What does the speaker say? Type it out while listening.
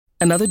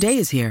Another day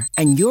is here,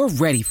 and you're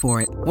ready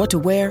for it. What to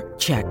wear?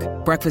 Check.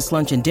 Breakfast,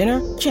 lunch, and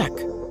dinner? Check.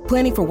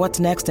 Planning for what's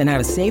next and how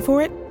to save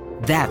for it?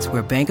 That's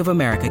where Bank of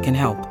America can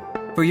help.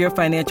 For your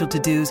financial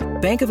to-dos,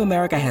 Bank of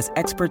America has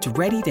experts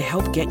ready to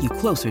help get you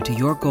closer to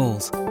your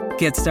goals.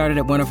 Get started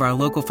at one of our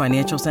local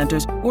financial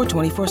centers or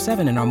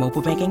 24/7 in our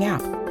mobile banking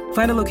app.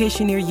 Find a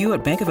location near you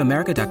at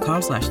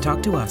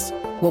bankofamerica.com/talktous.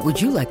 What would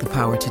you like the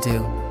power to do?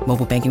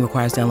 Mobile banking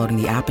requires downloading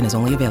the app and is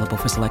only available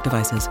for select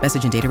devices.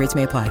 Message and data rates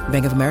may apply.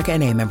 Bank of America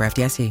N.A., member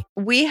FDIC.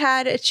 We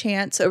had a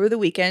chance over the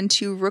weekend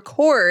to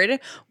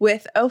record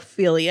with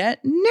Ophelia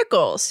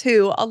Nichols,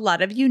 who a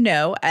lot of you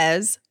know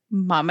as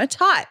Mama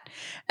Tot.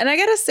 And I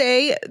gotta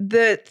say,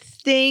 the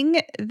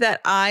thing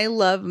that I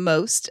love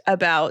most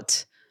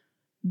about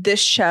this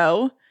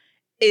show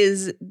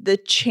is the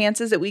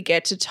chances that we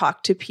get to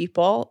talk to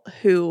people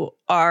who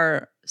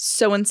are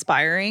so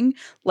inspiring,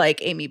 like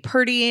Amy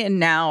Purdy and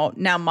now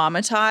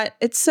Mama Tot.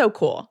 It's so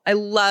cool. I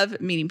love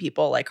meeting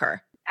people like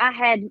her. I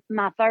had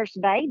my first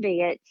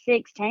baby at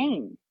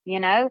 16,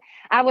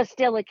 I was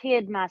still a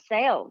kid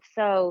myself.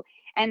 So,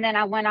 and then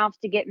I went off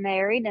to get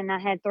married and I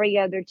had 3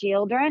 other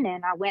children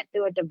and I went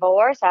through a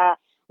divorce. I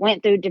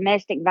went through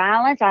domestic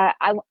violence.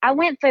 I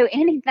went through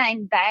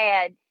anything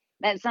bad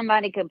that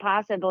somebody could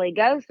possibly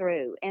go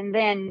through. And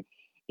then,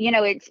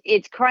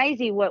 it's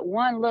crazy what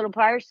one little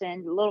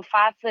person, little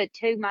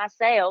 5'2"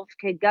 myself,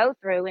 could go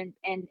through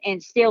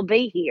and still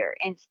be here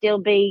and still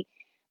be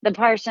the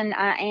person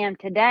I am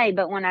today.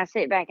 But when I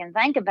sit back and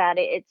think about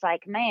it, it's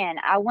like, man,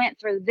 I went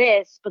through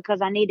this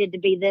because I needed to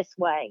be this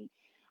way.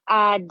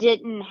 I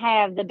didn't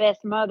have the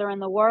best mother in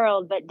the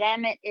world, but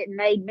damn it, it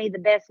made me the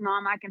best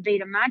mom I can be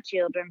to my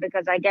children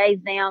because I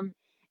gave them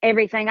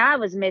everything I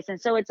was missing.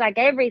 So it's like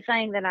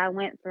everything that I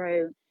went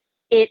through,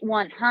 it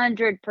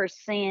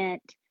 100%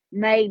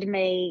 made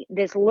me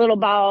this little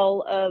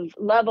ball of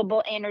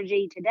lovable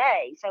energy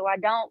today. So I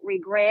don't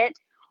regret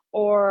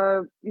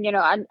or,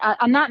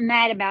 I'm not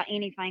mad about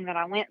anything that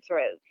I went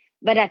through.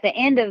 But at the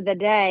end of the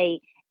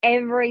day,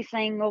 every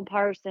single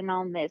person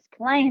on this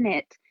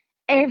planet,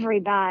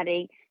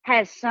 everybody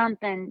has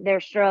something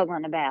they're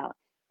struggling about.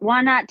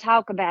 Why not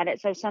talk about it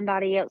so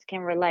somebody else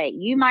can relate?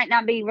 You might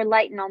not be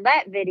relating on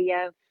that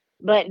video,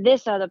 but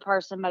this other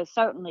person most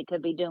certainly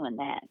could be doing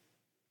that.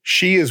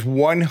 She is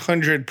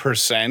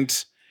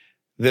 100%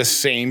 the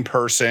same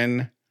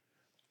person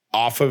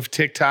off of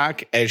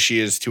TikTok as she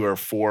is to her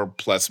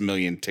 4+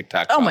 million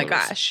TikTok followers. Oh my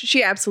gosh.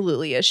 She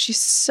absolutely is. She's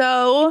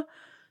so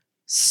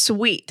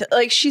sweet.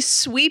 Like, she's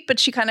sweet, but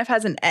she kind of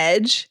has an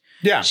edge.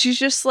 Yeah. She's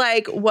just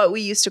like what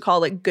we used to call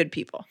like good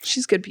people.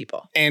 She's good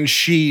people. And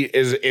she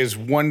is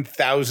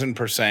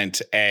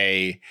 1000%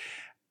 a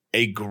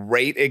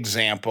great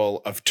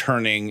example of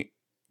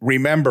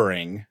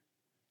remembering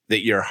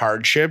that your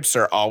hardships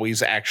are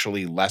always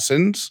actually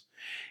lessons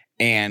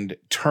and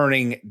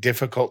turning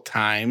difficult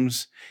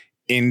times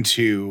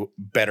into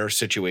better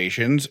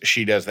situations.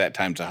 She does that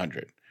times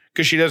 100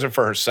 because she does it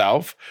for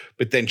herself,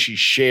 but then she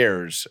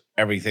shares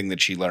everything that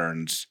she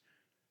learns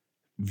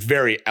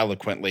very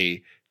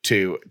eloquently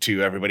to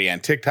everybody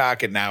on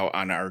TikTok and now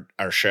on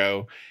our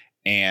show.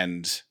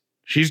 And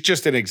she's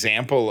just an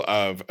example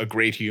of a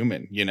great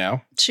human,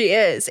 She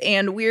is.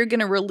 And we're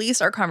going to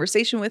release our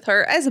conversation with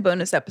her as a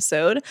bonus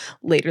episode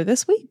later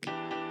this week.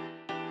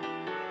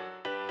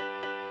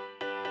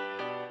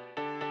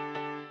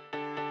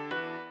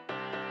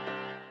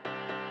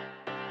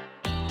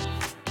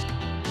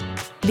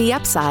 The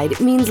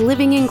Upside means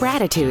living in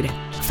gratitude,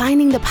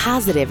 finding the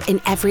positive in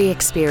every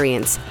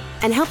experience,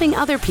 and helping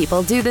other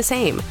people do the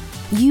same.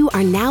 You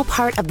are now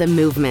part of the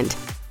movement.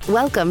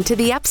 Welcome to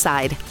The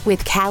Upside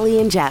with Callie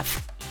and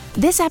Jeff.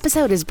 This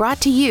episode is brought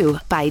to you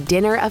by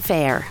Dinner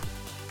Affair.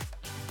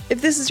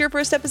 If this is your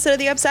first episode of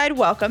The Upside,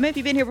 welcome. If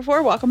you've been here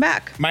before, welcome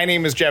back. My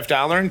name is Jeff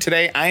Dollar, and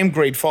today I am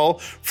grateful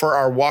for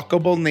our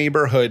walkable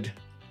neighborhood.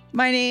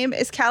 My name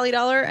is Callie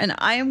Dollar, and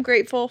I am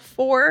grateful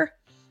for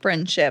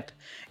friendship.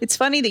 It's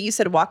funny that you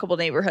said walkable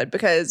neighborhood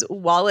because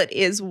while it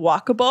is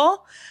walkable,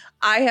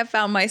 I have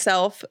found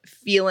myself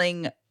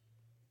feeling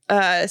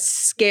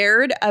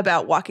scared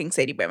about walking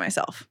Sadie by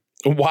myself.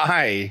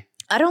 Why?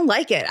 I don't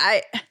like it.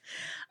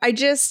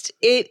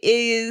 It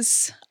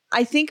is,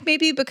 I think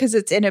maybe because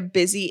it's in a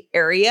busy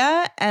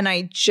area and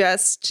I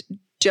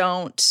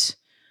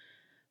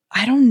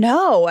don't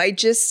know.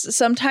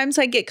 Sometimes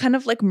I get kind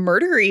of like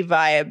murdery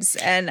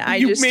vibes and I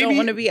don't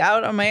want to be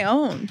out on my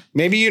own.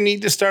 Maybe you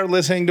need to start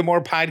listening to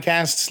more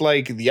podcasts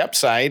like The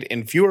Upside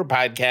and fewer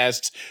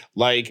podcasts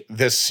like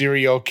the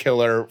serial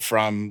killer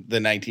from the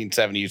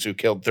 1970s who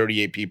killed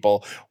 38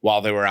 people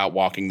while they were out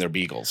walking their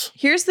beagles.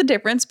 Here's the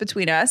difference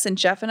between us, and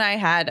Jeff and I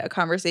had a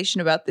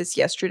conversation about this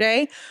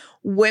yesterday.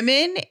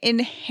 Women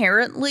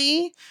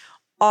inherently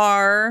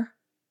are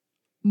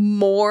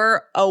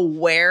more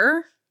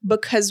aware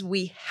because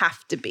we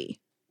have to be.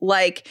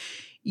 Like,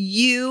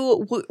 we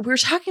were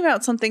talking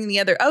about something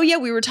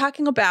we were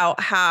talking about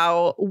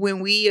how when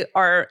we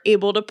are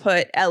able to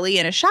put Ellie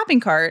in a shopping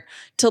cart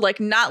to like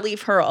not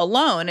leave her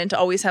alone and to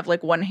always have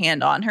like one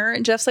hand on her.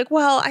 And Jeff's like,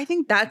 well, I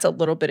think that's a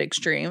little bit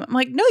extreme. I'm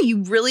like, no,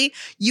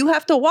 you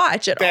have to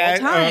watch at all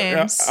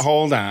times.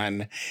 Hold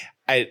on.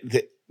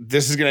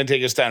 This is going to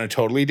take us down a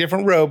totally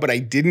different road, but I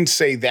didn't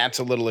say that's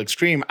a little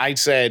extreme. I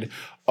said,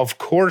 of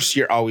course,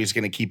 you're always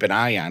going to keep an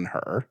eye on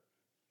her.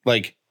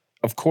 Like,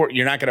 of course,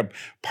 you're not going to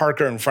park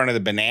her in front of the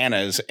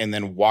Bananas and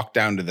then walk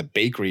down to the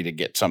bakery to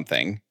get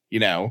something, you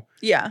know?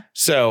 Yeah.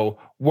 So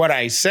what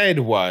I said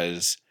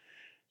was,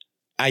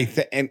 I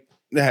think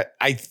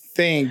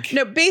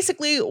no,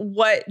 basically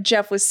what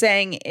Jeff was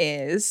saying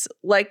is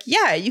like,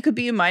 yeah, you could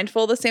be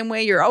mindful the same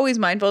way you're always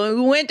mindful. And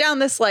we went down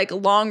this like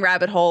long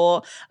rabbit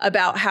hole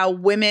about how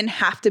women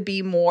have to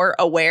be more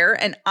aware.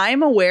 And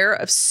I'm aware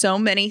of so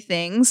many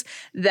things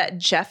that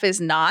Jeff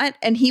is not.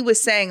 And he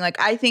was saying like,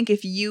 I think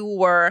if you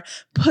were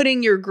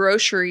putting your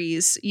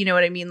groceries, you know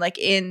what I mean? Like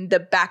in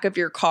the back of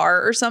your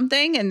car or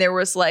something, and there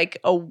was like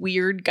a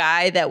weird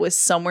guy that was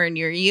somewhere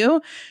near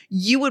you,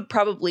 you would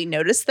probably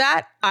notice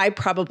that. I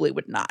probably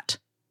would not.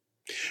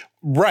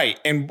 Right.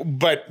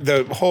 But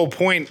the whole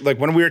point, like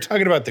when we were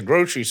talking about the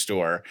grocery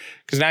store,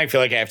 because now I feel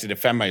like I have to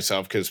defend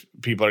myself because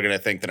people are going to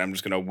think that I'm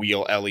just going to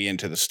wheel Ellie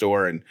into the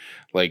store and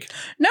like.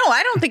 No,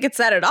 I don't think it's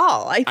that at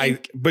all.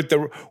 But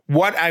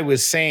what I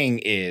was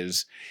saying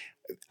is,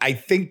 I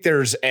think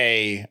there's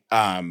a,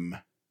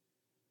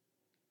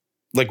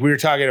 like we were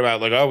talking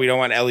about like, oh, we don't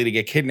want Ellie to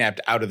get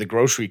kidnapped out of the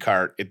grocery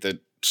cart at the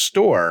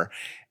store.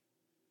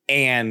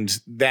 And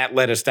that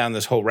led us down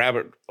this whole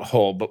rabbit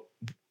hole. But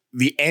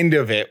the end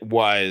of it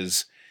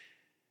was,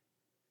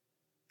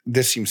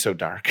 this seems so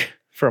dark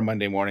for a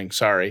Monday morning,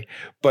 sorry.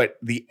 But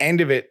the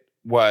end of it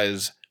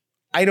was,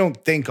 I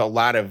don't think a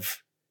lot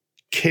of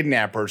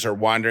kidnappers are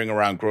wandering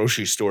around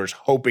grocery stores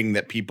hoping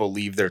that people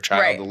leave their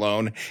child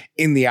alone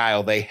in the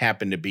aisle they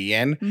happen to be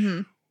in.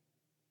 Mm-hmm.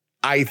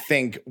 I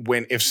think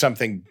if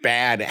something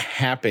bad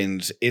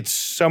happens, it's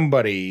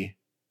somebody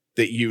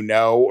that you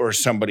know or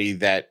somebody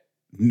that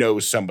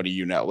knows somebody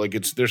you know. Like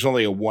there's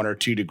only a 1 or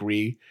 2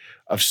 degree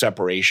of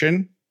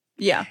separation.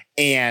 Yeah.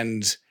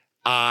 And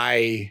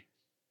I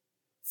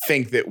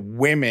think that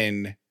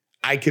women,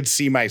 I could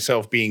see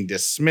myself being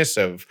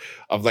dismissive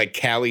of like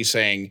Callie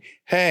saying,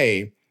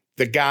 hey,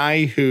 the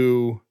guy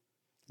who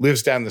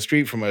lives down the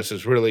street from us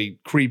is really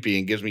creepy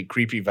and gives me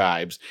creepy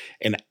vibes.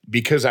 And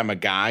because I'm a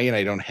guy and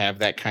I don't have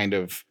that kind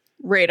of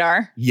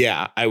radar.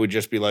 Yeah. I would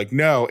just be like,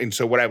 no. And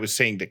so what I was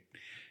saying to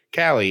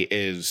Callie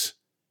is,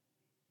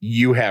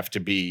 you have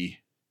to be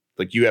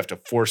like, you have to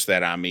force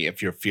that on me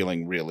if you're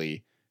feeling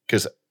really,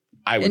 because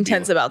I would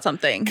intense about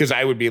something. Because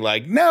I would be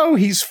like, no,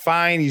 he's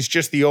fine. He's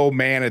just the old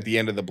man at the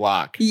end of the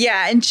block.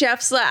 Yeah. And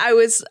Jeff's, I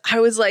was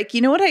like,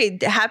 you know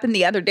what happened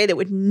the other day that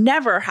would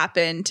never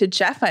happen to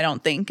Jeff, I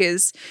don't think,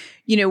 is,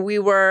 you know,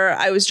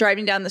 I was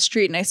driving down the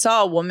street and I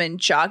saw a woman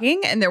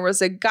jogging and there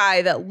was a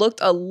guy that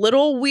looked a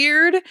little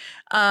weird,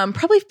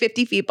 probably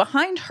 50 feet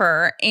behind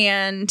her.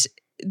 And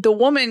the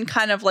woman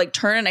kind of like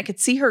turned and I could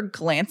see her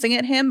glancing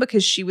at him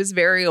because she was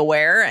very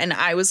aware. And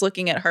I was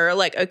looking at her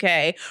like,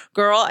 okay,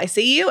 girl, I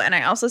see you. And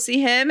I also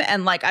see him.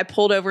 And like, I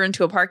pulled over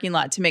into a parking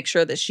lot to make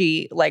sure that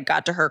she like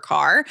got to her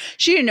car.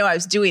 She didn't know I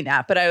was doing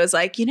that, but I was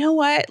like, you know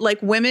what?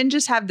 Like women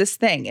just have this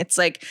thing. It's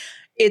like,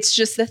 it's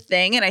just the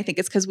thing. And I think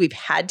it's because we've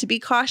had to be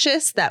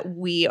cautious that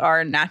we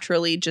are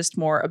naturally just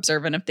more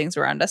observant of things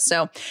around us.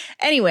 So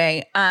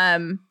anyway,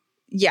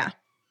 yeah,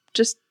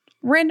 just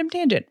random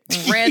tangent,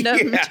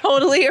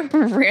 totally a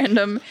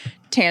random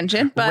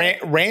tangent, but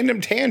random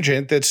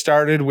tangent that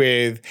started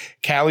with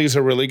Callie's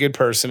a really good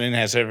person and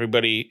has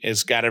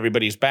got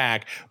everybody's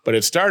back. But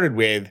it started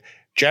with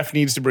Jeff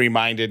needs to be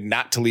reminded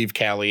not to leave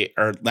Callie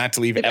or not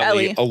to leave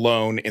Ellie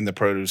alone in the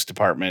produce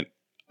department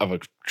of a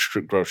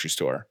grocery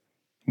store.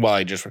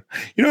 Well, you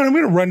know what? I'm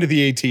going to run to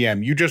the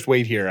ATM. You just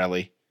wait here,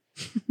 Ellie.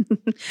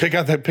 pick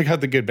out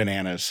the good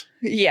bananas.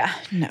 Yeah,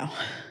 no.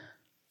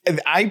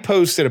 I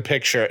posted a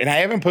picture, and I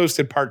haven't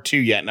posted part 2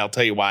 yet, and I'll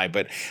tell you why,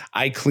 but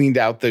I cleaned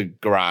out the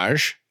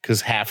garage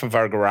because half of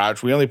our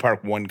garage, we only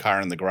park one car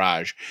in the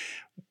garage,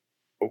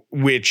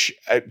 which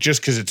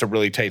just because it's a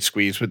really tight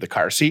squeeze with the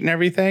car seat and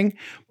everything.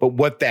 But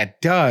what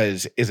that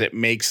does is it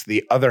makes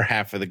the other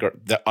half of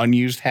the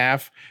unused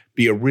half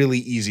be a really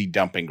easy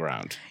dumping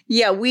ground.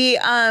 Yeah,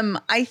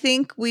 I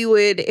think we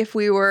would, if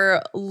we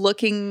were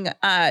looking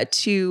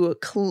to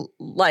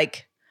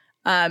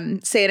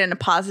say it in a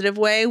positive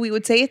way, we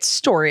would say it's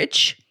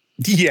storage.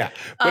 Yeah,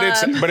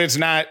 but it's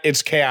not.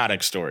 It's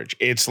chaotic storage.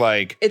 It's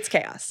like it's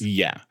chaos.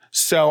 Yeah.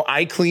 So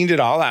I cleaned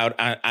it all out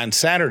on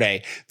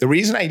Saturday. The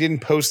reason I didn't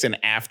post an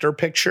after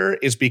picture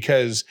is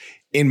because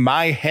in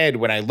my head,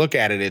 when I look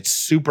at it, it's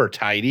super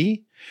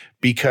tidy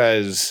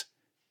because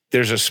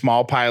there's a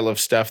small pile of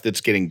stuff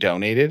that's getting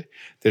donated.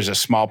 There's a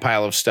small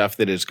pile of stuff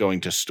that is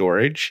going to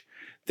storage.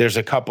 There's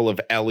a couple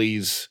of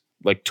Ellie's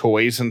like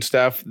toys and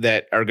stuff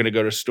that are going to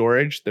go to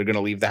storage. They're going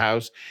to leave the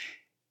house.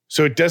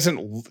 So it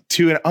doesn't,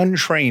 to an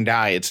untrained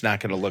eye, it's not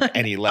going to look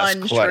any less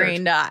cluttered.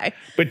 Untrained eye.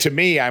 But to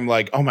me, I'm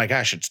like, oh my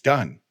gosh, it's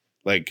done.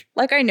 Like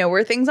I know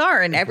where things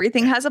are and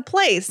everything has a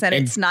place and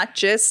it's not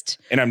just.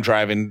 And I'm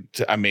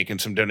I'm making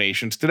some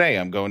donations today.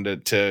 I'm going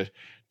to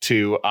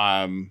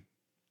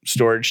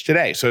storage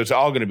today. So it's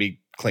all going to be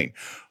clean.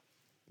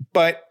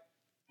 But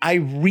I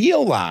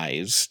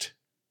realized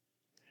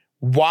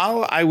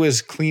while I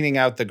was cleaning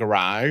out the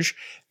garage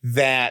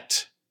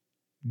that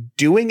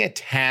doing a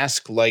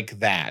task like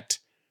that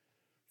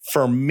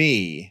for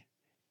me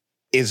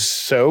is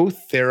so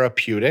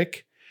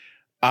therapeutic.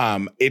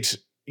 It's,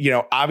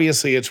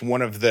 obviously it's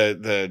one of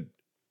the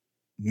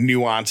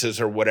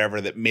nuances or whatever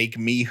that make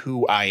me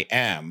who I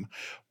am,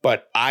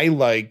 but I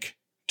like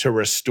to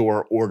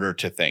restore order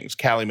to things.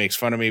 Callie makes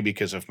fun of me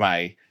because of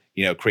my,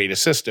 create a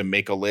system,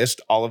 make a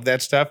list, all of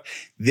that stuff.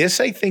 This,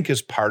 I think,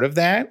 is part of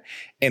that.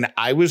 And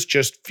I was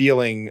just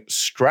feeling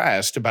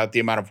stressed about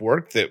the amount of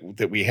work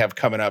that we have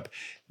coming up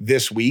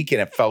this week. And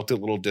it felt a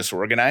little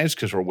disorganized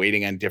because we're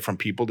waiting on different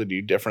people to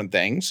do different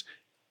things.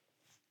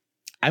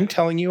 I'm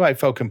telling you, I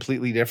felt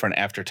completely different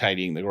after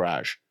tidying the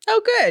garage.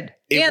 Oh, good.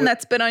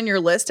 That's been on your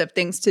list of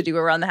things to do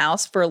around the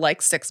house for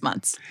like 6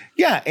 months.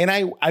 Yeah. And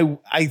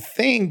I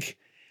think,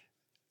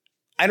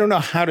 I don't know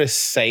how to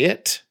say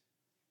it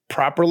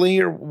properly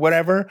or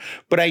whatever,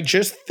 but I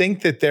just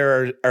think that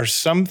there are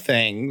some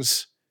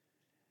things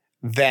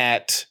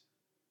that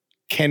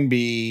can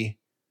be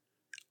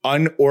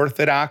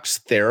unorthodox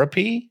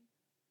therapy,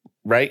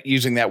 right?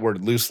 Using that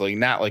word loosely,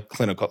 not like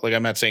clinical. Like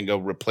I'm not saying go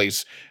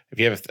replace, if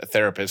you have a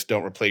therapist,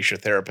 don't replace your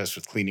therapist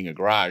with cleaning a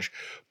garage.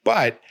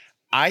 But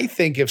I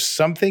think if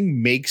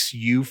something makes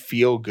you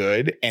feel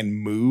good and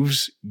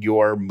moves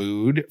your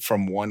mood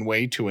from one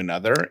way to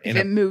another. If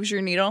it moves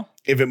your needle.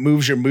 If it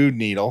moves your mood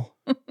needle,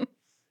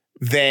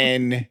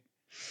 then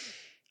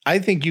I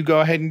think you go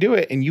ahead and do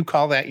it. And you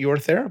call that your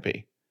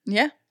therapy.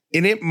 Yeah.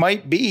 And it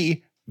might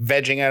be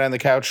vegging out on the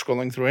couch,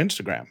 scrolling through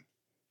Instagram.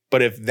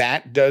 But if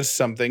that does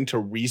something to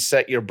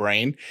reset your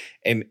brain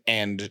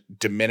and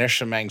diminish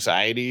some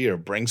anxiety or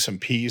bring some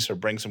peace or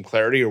bring some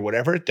clarity or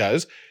whatever it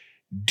does,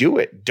 do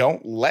it.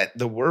 Don't let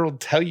the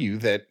world tell you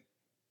that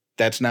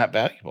that's not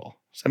valuable.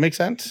 Does that make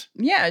sense?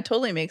 Yeah, it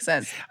totally makes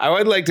sense. I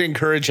would like to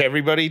encourage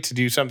everybody to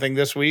do something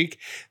this week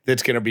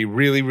that's going to be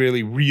really,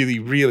 really, really,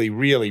 really,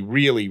 really,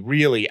 really,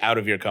 really out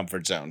of your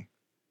comfort zone.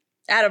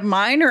 Out of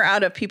mine or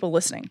out of people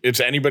listening? It's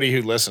anybody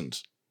who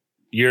listens.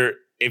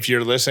 If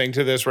you're listening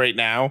to this right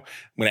now, I'm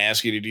going to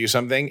ask you to do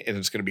something and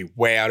it's going to be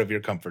way out of your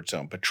comfort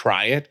zone, but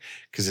try it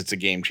because it's a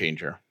game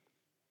changer.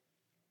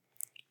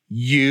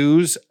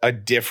 Use a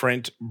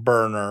different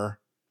burner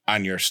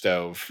on your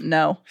stove.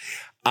 No.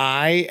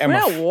 I am.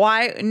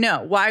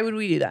 Why would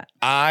we do that?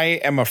 I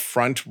am a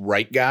front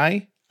right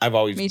guy. I've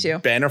always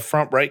been a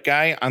front right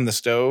guy on the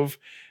stove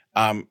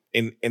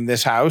in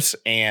this house.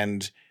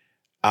 And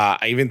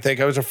I even think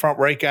I was a front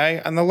right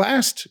guy on the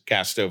last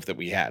gas stove that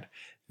we had.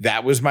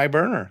 That was my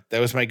burner.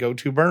 That was my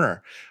go-to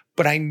burner.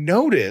 But I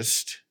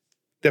noticed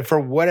that for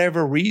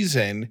whatever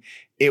reason,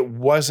 it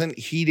wasn't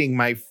heating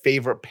my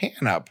favorite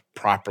pan up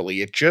properly.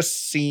 It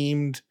just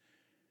seemed,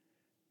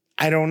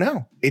 I don't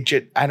know.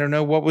 I don't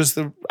know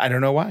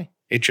why.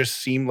 It just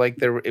seemed like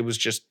it was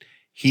just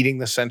heating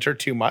the center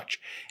too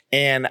much.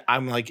 And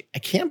I'm like,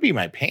 it can't be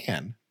my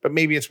pan, but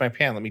maybe it's my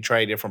pan. Let me try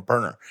a different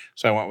burner.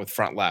 So I went with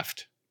front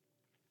left.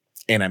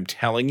 And I'm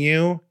telling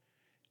you,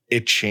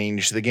 it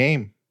changed the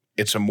game.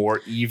 It's a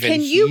more even heat.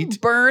 Can you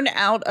burn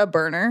out a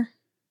burner?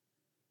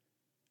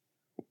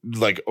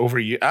 Like over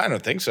you? I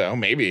don't think so.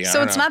 Maybe.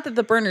 So it's not that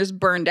the burner's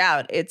burned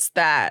out. It's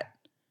that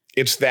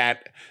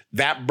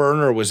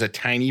burner was a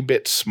tiny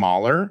bit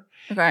smaller.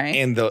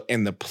 Okay. And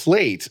the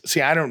plate.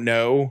 See, I don't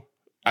know.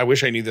 I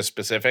wish I knew the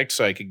specifics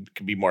so I could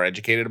be more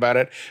educated about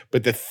it.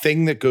 But the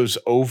thing that goes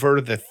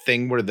over the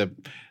thing where the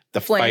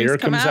fire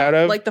comes out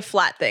of, like the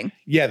flat thing.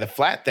 Yeah, the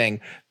flat thing.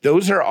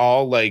 Those are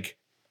all like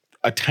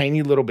a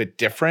tiny little bit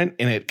different,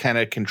 and it kind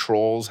of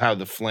controls how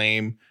the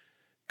flame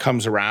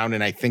comes around.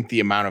 And I think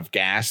the amount of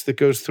gas that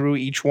goes through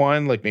each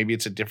one, like maybe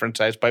it's a different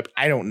size pipe.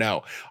 I don't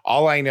know.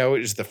 All I know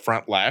is the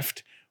front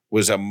left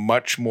was a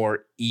much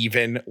more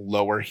even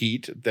lower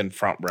heat than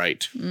front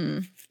right.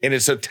 And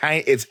it's a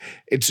tiny,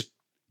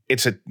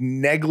 it's a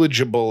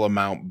negligible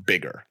amount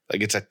bigger.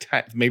 Like it's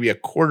maybe a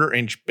 1/4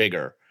 inch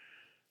bigger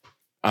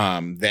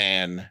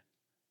than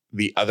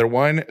the other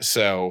one.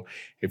 So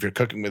if you're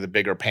cooking with a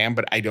bigger pan,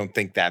 but I don't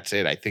think that's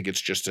it. I think it's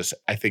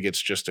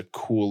just a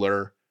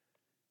cooler.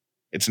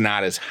 It's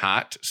not as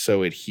hot,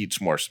 so it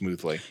heats more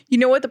smoothly. You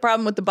know what the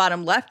problem with the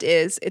bottom left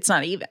is? It's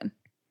not even.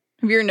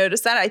 Have you ever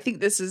noticed that? I think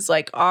this is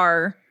like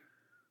our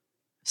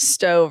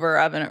stove or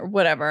oven or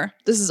whatever.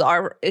 This is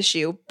our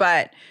issue.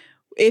 But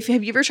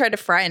have you ever tried to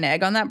fry an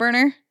egg on that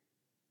burner?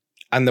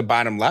 On the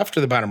bottom left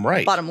or the bottom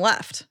right? Bottom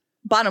left.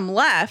 Bottom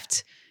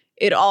left,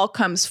 it all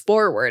comes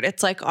forward.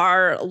 It's like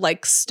our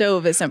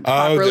stove isn't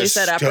properly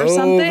set up or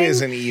something. The stove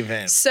isn't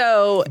even.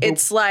 So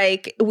it's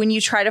like when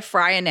you try to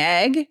fry an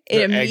egg,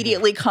 it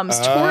immediately comes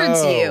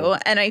towards you.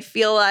 And I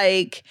feel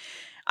like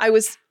I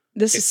was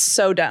This is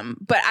so dumb.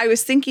 But I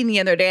was thinking the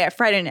other day, I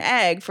fried an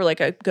egg for like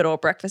a good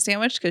old breakfast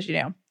sandwich because,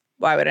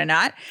 why would I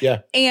not?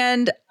 Yeah.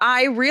 And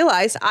I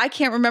realized I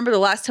can't remember the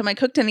last time I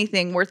cooked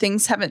anything where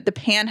the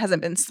pan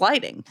hasn't been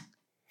sliding.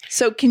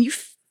 So can you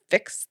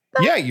fix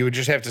that? Yeah, you would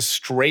just have to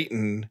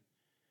straighten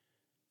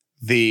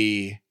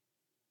the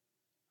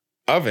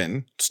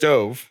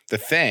stove, the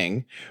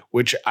thing,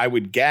 which I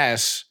would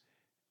guess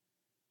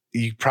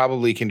you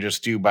probably can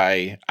just do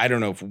by, I don't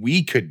know if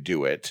we could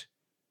do it,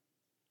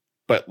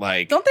 but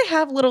like. Don't they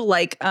have little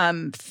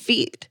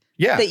feet?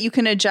 Yeah. That you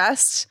can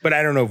adjust? But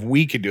I don't know if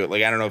we could do it.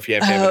 Like, I don't know if you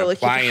have to have an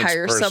appliance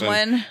hire person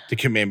someone to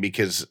come in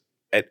because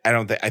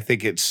I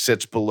think it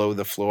sits below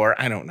the floor.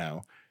 I don't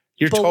know.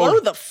 You're below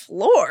the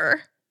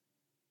floor?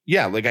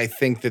 Yeah. Like, I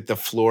think that the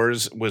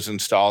floors was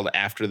installed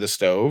after the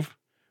stove,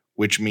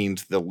 which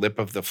means the lip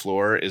of the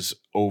floor is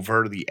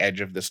over the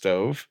edge of the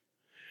stove.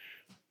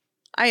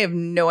 I have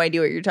no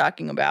idea what you're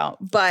talking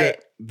about,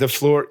 but the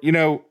floor,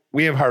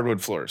 we have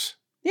hardwood floors.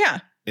 Yeah.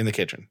 In the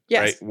kitchen.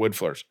 Yes. Right? Wood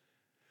floors.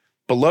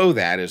 Below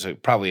that is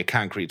probably a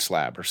concrete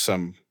slab or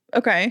some.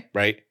 Okay.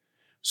 Right?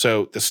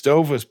 So the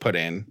stove was put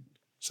in.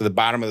 So the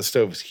bottom of the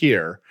stove is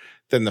here.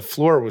 Then the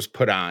floor was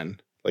put on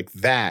like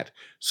that.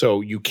 So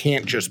you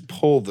can't just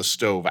pull the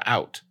stove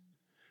out.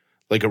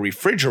 Like a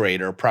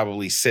refrigerator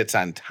probably sits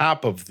on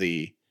top of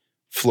the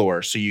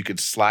floor. So you could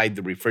slide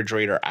the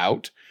refrigerator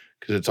out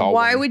because it's all.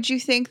 Why would you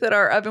think that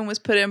our oven was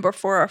put in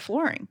before our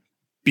flooring?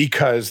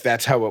 Because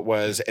that's how it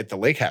was at the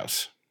lake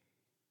house.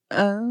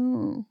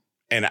 Oh.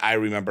 And I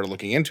remember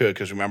looking into it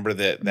because remember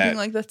that Being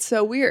like, that's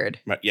so weird.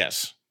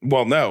 Yes.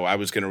 Well, no, I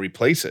was going to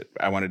replace it.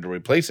 I wanted to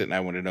replace it, and I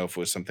wanted to know if it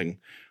was something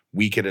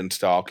we could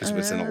install because it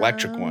was an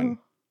electric one.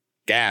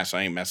 Gas,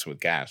 I ain't messing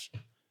with gas.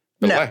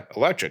 But No.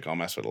 Electric, I'll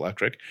mess with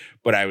electric.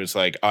 But I was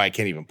like, I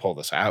can't even pull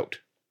this out.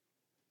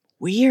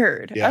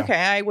 Weird. Yeah. Okay,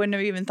 I wouldn't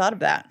have even thought of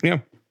that. Yeah.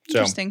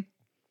 Interesting.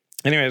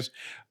 Anyways,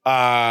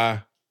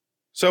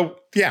 so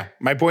yeah,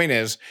 my point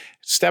is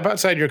step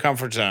outside your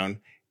comfort zone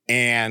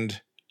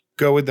and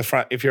go with the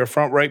front. If you're a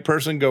front right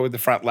person, go with the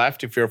front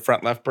left. If you're a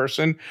front left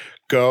person,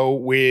 go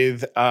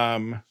with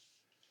the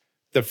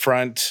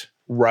front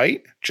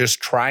right.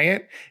 Just try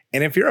it.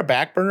 And if you're a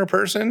back burner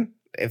person,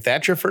 if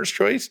that's your first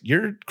choice,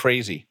 you're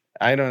crazy.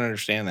 I don't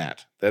understand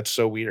that. That's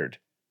so weird.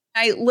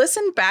 I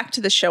listened back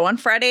to the show on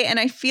Friday and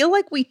I feel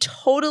like we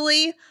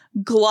totally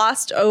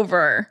glossed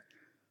over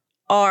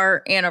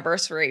our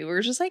anniversary. We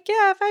were just like,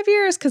 yeah, 5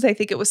 years. Cause I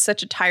think it was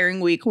such a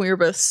tiring week. We were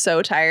both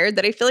so tired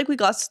that I feel like we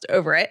glossed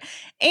over it.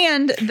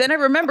 And then I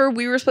remember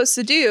we were supposed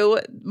to do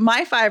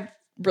my 5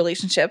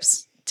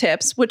 relationships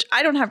tips, which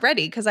I don't have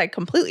ready because I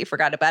completely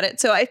forgot about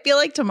it. So I feel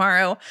like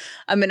tomorrow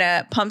I'm going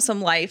to pump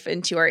some life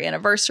into our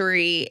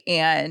anniversary.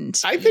 And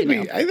I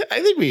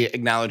think we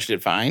acknowledged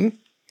it fine.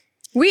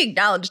 We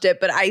acknowledged it,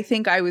 but I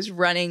think I was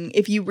running,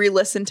 if you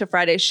re-listen to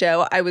Friday's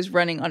show, I was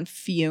running on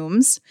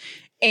fumes.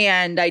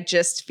 And I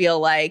just feel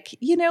like,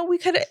 we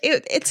could,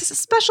 it's a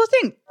special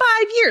thing.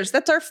 5 years.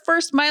 That's our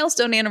first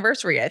milestone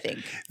anniversary, I think.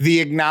 The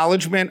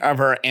acknowledgement of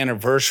our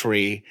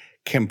anniversary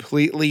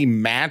completely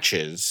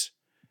matches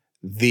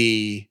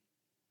the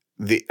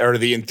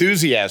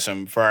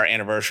enthusiasm for our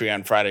anniversary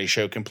on Friday's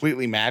show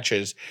completely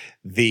matches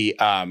the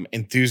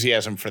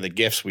enthusiasm for the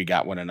gifts we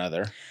got one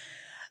another.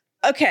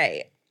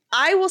 Okay.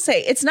 I will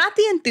say it's not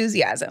the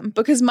enthusiasm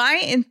because my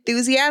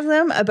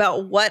enthusiasm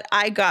about what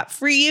I got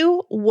for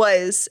you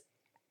was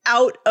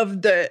out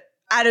of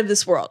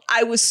this world.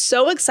 I was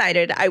so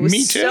excited. I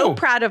was so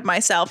proud of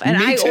myself and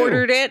I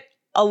ordered it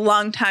a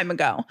long time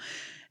ago.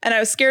 And I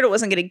was scared it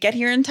wasn't going to get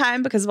here in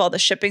time because of all the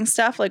shipping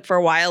stuff. Like for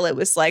a while it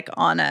was like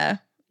on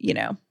a,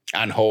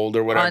 on hold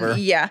or whatever.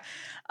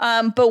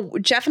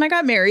 But Jeff and I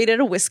got married at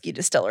a whiskey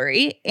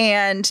distillery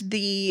and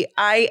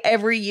I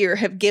every year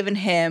have given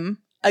him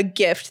a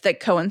gift that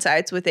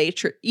coincides with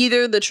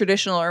either the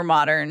traditional or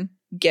modern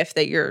gift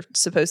that you're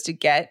supposed to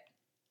get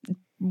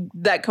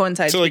that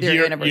coincides with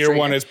your anniversary. Year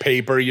 1 is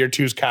paper, year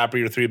 2 is copper,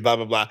 year 3, blah,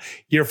 blah, blah.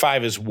 Year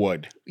 5 is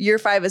wood. Year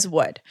 5 is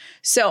wood.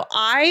 So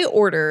I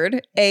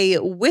ordered a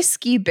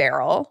whiskey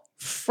barrel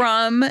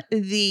from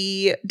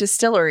the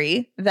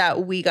distillery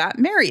that we got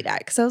married at.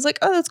 Because I was like,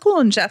 oh, that's cool.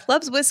 And Jeff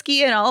loves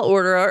whiskey. And I'll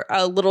order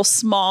a little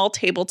small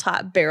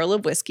tabletop barrel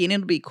of whiskey. And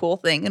it'll be a cool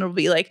thing. And it'll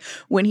be like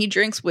when he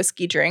drinks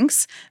whiskey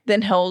drinks,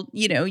 then he'll,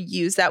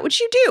 use that, which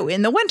you do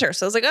in the winter.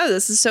 So I was like, oh,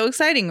 this is so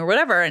exciting or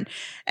whatever. And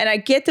I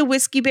get the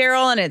whiskey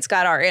barrel and it's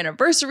got our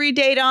anniversary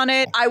date on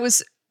it. I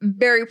was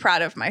very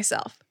proud of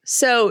myself.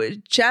 So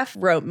Jeff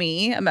wrote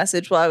me a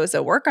message while I was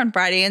at work on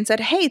Friday and said,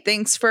 hey,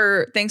 thanks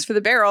for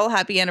the barrel.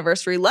 Happy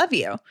anniversary. Love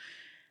you.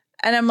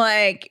 And I'm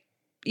like,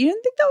 you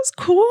didn't think that was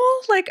cool?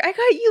 Like I got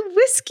you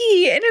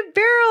whiskey in a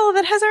barrel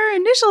that has our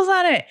initials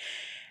on it.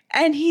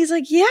 And he's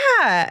like, yeah,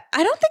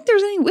 I don't think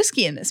there's any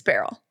whiskey in this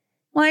barrel.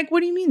 I'm like,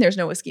 what do you mean there's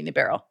no whiskey in the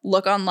barrel?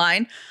 Look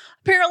online.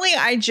 Apparently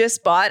I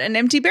just bought an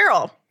empty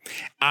barrel.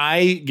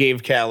 I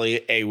gave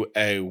Callie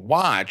a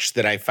watch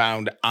that I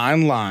found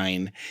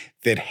online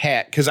that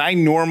had, because I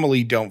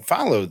normally don't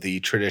follow the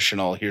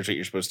traditional, here's what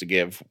you're supposed to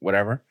give,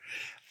 whatever.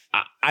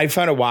 I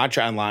found a watch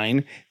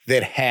online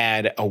that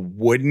had a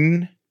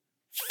wooden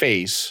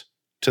face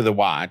to the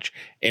watch,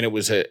 and it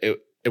was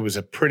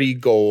a pretty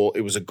gold.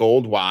 It was a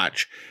gold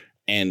watch,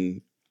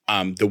 and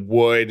the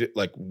wood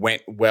like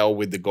went well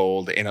with the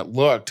gold, and it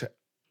looked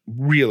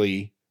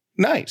really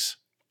nice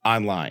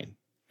online.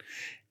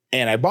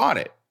 And I bought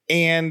it,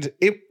 and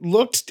it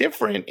looked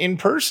different in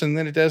person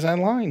than it does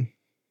online.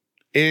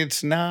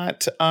 It's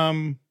not.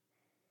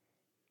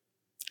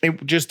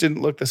 It just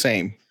didn't look the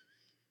same.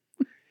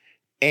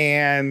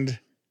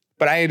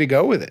 But I had to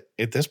go with it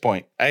at this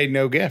point. I had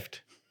no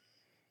gift.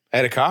 I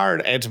had a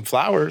card, I had some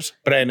flowers,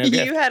 but I had no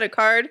gift. You had a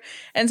card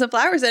and some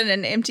flowers and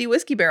an empty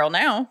whiskey barrel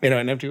now.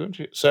 An empty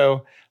whiskey.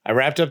 So I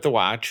wrapped up the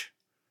watch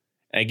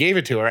and I gave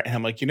it to her. And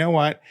I'm like, you know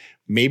what?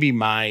 Maybe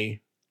my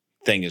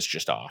thing is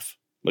just off.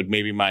 Like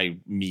maybe my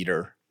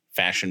meter,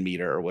 fashion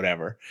meter or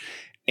whatever.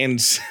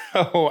 And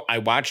so I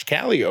watched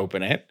Callie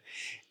open it,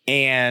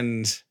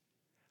 and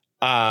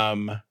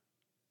I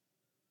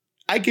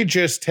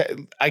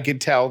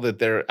could tell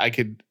that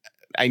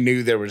I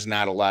knew there was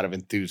not a lot of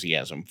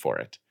enthusiasm for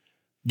it.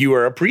 You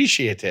were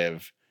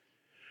appreciative,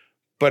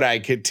 but I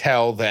could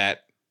tell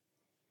that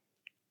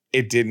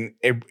it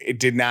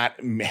did not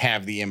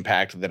have the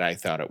impact that I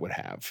thought it would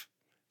have.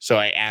 So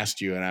I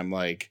asked you, and I'm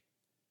like,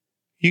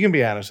 you can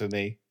be honest with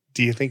me.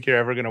 Do you think you're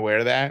ever going to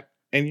wear that?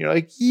 And you're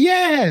like,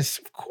 yes,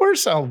 of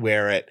course I'll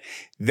wear it.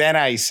 Then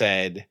I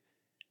said,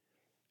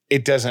 I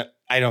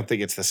don't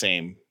think it's the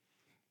same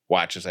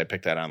watch as I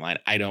picked out online.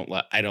 I don't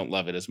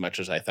love it as much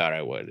as I thought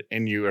I would.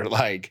 And you were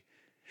like,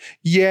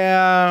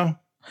 yeah,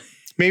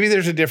 maybe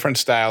there's a different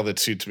style that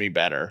suits me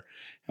better.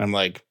 And I'm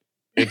like,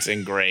 it's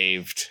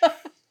engraved.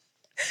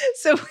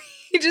 So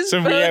we just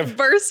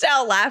burst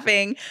out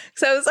laughing.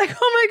 So I was like,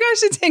 oh my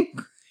gosh, it's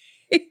engraved.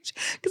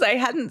 Because I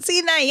hadn't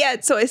seen that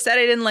yet. So I said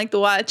I didn't like the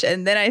watch.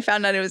 And then I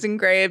found out it was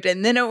engraved.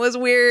 And then it was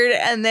weird.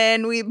 And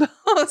then we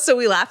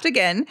laughed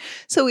again.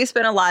 So we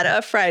spent a lot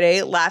of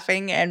Friday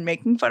laughing and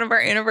making fun of our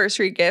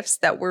anniversary gifts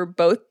that were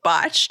both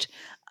botched.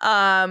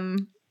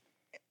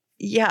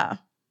 Yeah.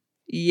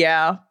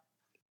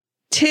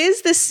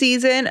 'Tis the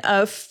season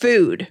of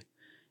food.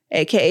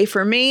 AKA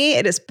for me,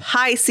 it is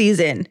pie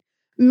season.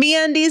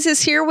 MeUndies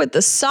is here with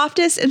the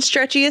softest and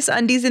stretchiest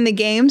undies in the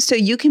game, so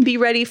you can be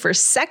ready for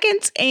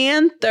seconds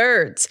and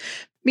thirds.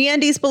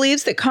 MeUndies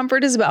believes that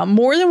comfort is about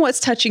more than what's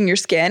touching your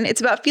skin.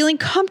 It's about feeling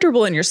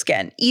comfortable in your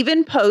skin,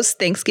 even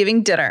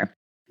post-Thanksgiving dinner.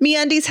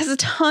 MeUndies has a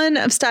ton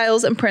of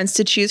styles and prints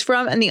to choose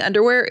from, and the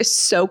underwear is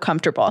so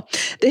comfortable.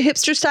 The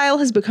hipster style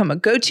has become a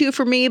go-to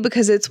for me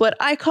because it's what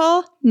I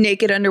call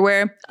naked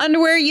underwear.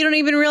 Underwear you don't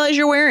even realize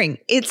you're wearing.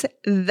 It's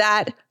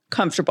that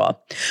comfortable.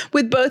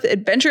 With both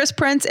adventurous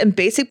prints and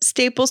basic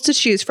staples to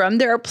choose from,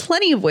 there are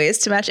plenty of ways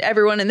to match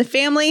everyone in the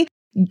family.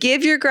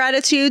 Give your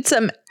gratitude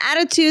some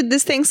attitude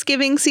this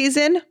Thanksgiving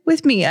season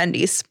with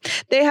MeUndies.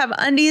 They have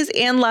undies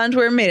and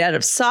loungewear made out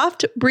of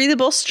soft,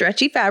 breathable,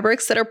 stretchy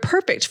fabrics that are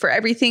perfect for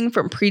everything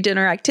from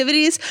pre-dinner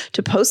activities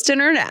to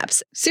post-dinner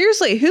naps.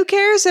 Seriously, who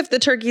cares if the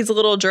turkey's a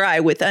little dry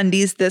with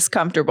undies this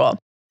comfortable?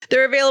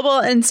 They're available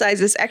in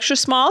sizes extra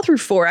small through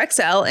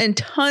 4XL in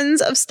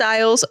tons of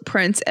styles,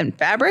 prints, and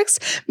fabrics.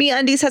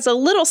 MeUndies has a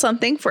little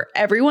something for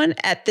everyone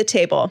at the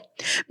table.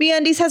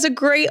 MeUndies has a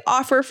great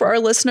offer for our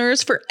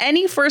listeners. For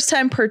any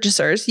first-time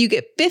purchasers, you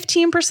get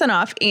 15%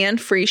 off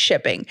and free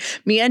shipping.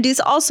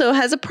 MeUndies also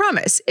has a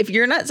promise. If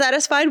you're not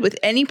satisfied with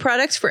any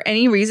products for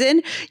any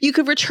reason, you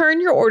could return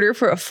your order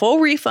for a full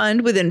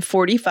refund within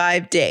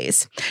 45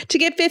 days. To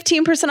get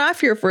 15%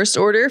 off your first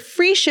order,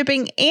 free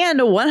shipping, and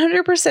a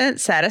 100%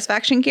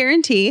 satisfaction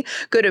guarantee,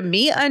 go to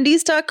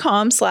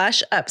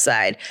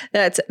MeUndies.com/upside.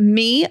 That's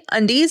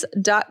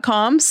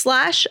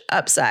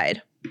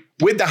MeUndies.com/upside.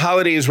 With the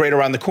holidays right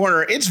around the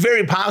corner, it's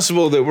very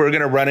possible that we're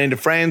going to run into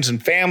friends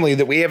and family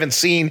that we haven't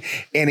seen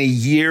in a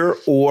year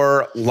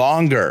or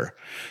longer.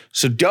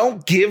 So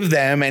don't give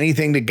them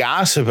anything to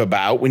gossip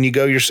about when you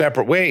go your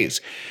separate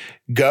ways.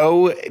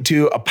 Go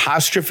to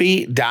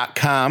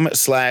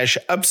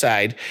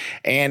apostrophe.com/upside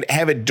and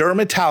have a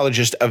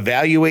dermatologist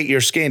evaluate your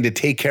skin to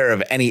take care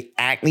of any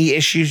acne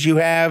issues you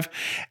have,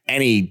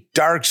 any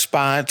dark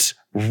spots,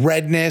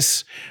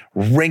 redness,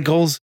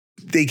 wrinkles.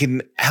 They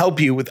can help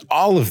you with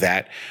all of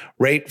that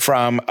right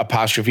from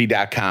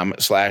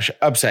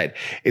apostrophe.com/upside.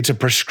 It's a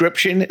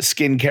prescription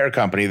skincare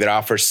company that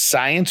offers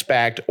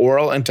science-backed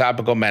oral and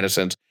topical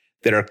medicines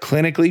that are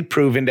clinically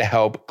proven to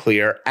help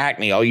clear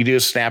acne. All you do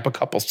is snap a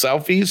couple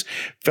selfies,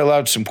 fill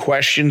out some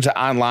questions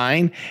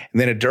online, and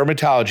then a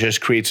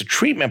dermatologist creates a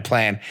treatment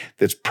plan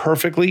that's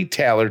perfectly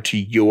tailored to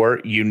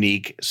your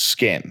unique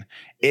skin.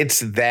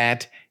 It's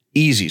that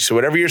easy. So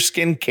whatever your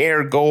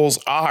skincare goals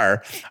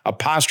are,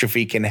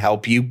 Apostrophe can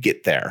help you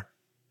get there.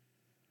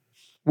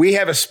 We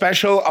have a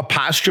special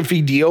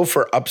Apostrophe deal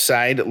for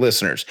Upside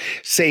listeners.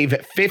 Save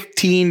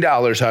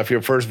 $15 off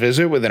your first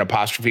visit with an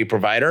Apostrophe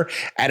provider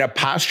at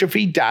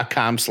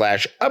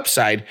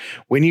apostrophe.com/upside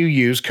when you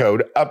use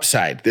code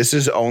UPSIDE. This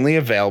is only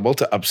available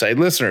to Upside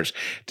listeners.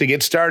 To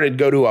get started,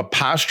 go to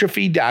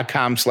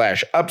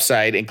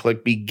apostrophe.com/upside and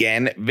click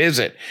Begin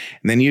Visit.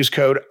 And then use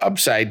code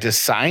UPSIDE to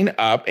sign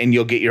up, and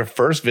you'll get your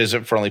first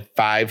visit for only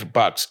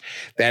 $5.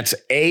 That's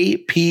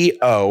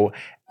APO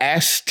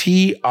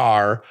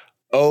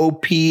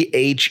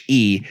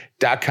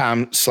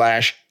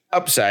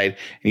STROPHE.com/upside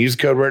and use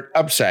the code word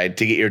upside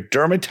to get your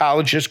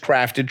dermatologist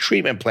crafted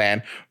treatment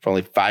plan for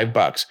only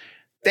 $5.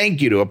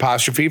 Thank you to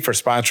Apostrophe for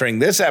sponsoring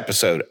this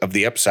episode of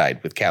The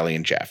Upside with Callie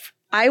and Jeff.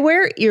 I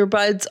wear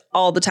earbuds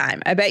all the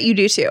time. I bet you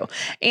do too.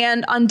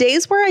 And on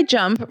days where I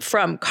jump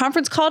from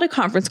conference call to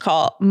conference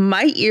call,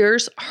 my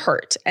ears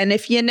hurt. And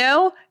if you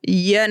know,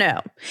 you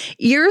know.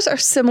 Ears are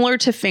similar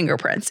to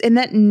fingerprints in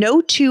that no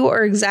two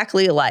are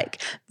exactly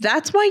alike.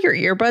 That's why your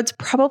earbuds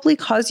probably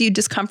cause you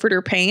discomfort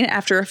or pain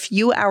after a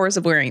few hours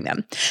of wearing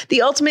them.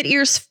 The Ultimate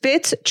Ears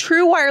Fits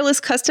True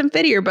Wireless Custom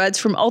Fit Earbuds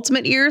from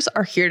Ultimate Ears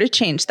are here to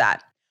change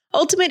that.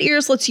 Ultimate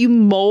Ears lets you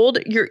mold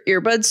your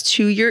earbuds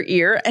to your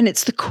ear, and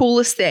it's the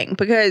coolest thing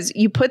because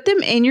you put them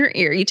in your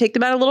ear, you take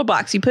them out of a little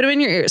box, you put them in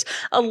your ears,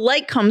 a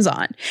light comes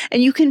on,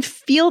 and you can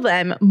feel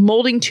them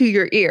molding to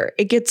your ear.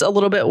 It gets a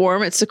little bit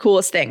warm. It's the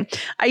coolest thing.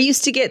 I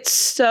used to get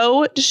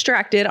so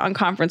distracted on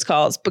conference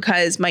calls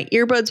because my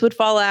earbuds would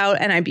fall out,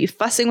 and I'd be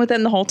fussing with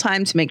them the whole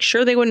time to make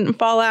sure they wouldn't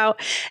fall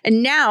out.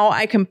 And now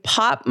I can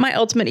pop my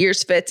Ultimate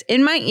Ears Fits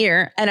in my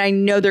ear, and I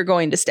know they're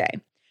going to stay.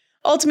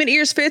 Ultimate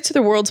Ears Fits are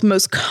the world's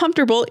most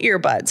comfortable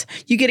earbuds.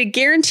 You get a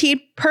guaranteed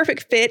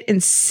perfect fit in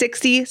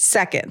 60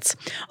 seconds.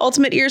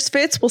 Ultimate Ears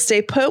Fits will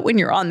stay put when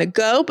you're on the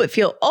go, but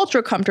feel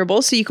ultra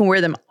comfortable so you can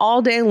wear them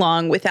all day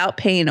long without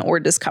pain or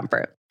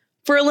discomfort.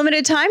 For a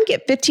limited time,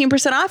 get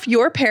 15% off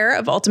your pair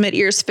of Ultimate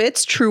Ears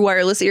Fits True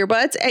Wireless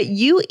Earbuds at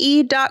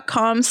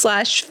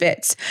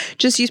ue.com/fits.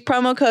 Just use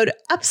promo code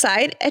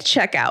UPSIDE at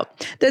checkout.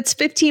 That's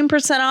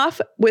 15%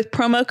 off with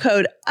promo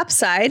code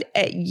UPSIDE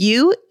at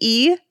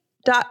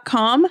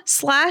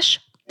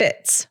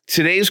ue.com/fits.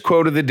 Today's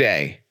quote of the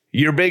day: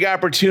 your big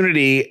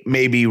opportunity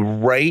may be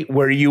right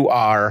where you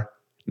are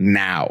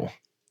now.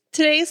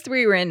 Today's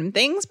 3 random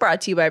things brought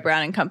to you by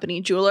Brown &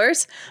 Company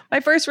Jewelers. My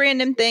first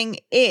random thing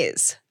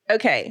is,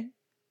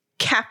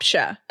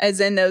 CAPTCHA, as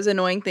in those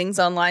annoying things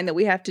online that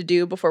we have to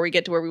do before we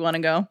get to where we want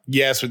to go.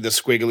 Yes, with the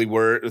squiggly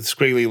letters.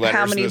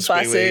 How many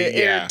buses,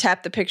 or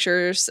tap the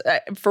pictures.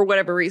 For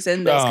whatever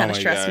reason, those kind of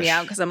stress me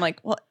out because I'm like,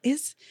 well,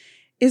 is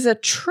a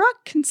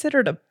truck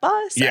considered a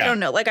bus? Yeah. I don't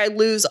know. Like, I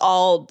lose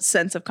all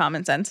sense of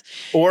common sense.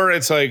 Or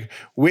it's like,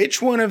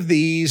 which one of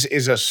these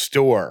is a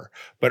store,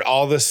 but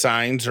all the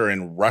signs are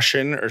in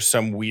Russian or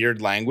some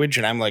weird language?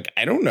 And I'm like,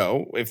 I don't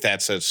know if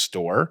that's a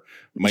store.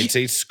 It might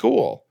say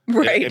school.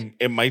 Right.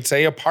 It might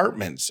say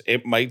apartments.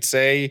 It might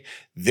say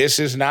this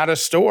is not a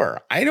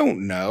store. I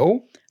don't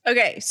know.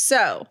 Okay,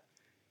 so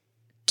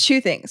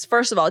 2 things.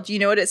 First of all, do you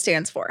know what it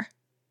stands for?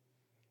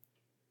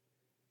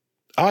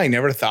 Oh, I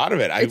never thought of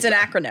it. It's an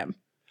acronym.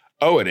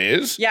 Oh, it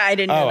is? Yeah, I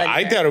didn't know that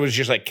I either. thought it was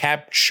just like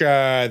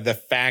capture the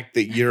fact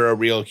that you're a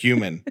real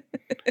human.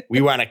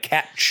 We want to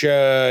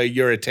capture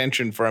your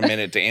attention for a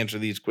minute to answer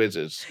these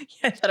quizzes.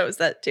 Yeah, I thought it was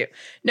that too.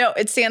 No,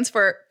 it stands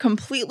for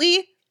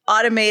Completely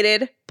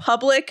Automated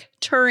Public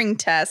Turing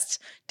Test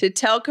to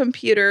Tell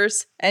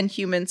Computers and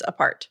Humans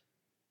Apart.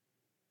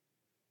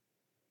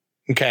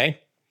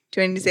 Okay.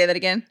 Do I need to say that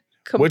again?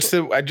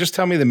 Just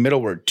tell me the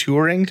middle word.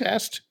 Turing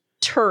test?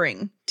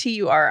 Turing,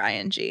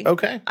 Turing.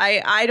 Okay.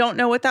 I don't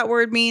know what that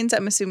word means.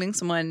 I'm assuming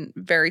someone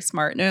very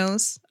smart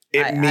knows.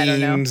 It I don't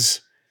know.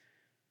 means,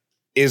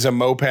 is a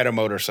moped a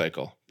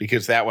motorcycle?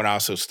 Because that one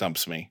also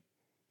stumps me.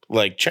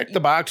 Like, check the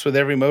box with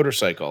every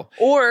motorcycle.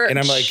 Or and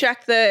I'm like,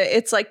 check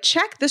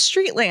the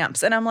street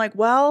lamps. And I'm like,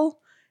 well,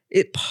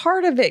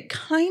 part of it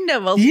kind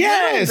of a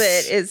little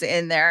bit is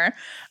in there.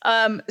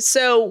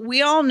 So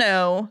we all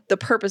know the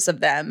purpose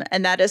of them,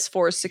 and that is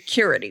for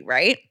security,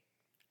 right?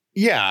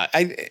 Yeah.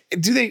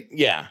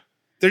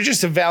 They're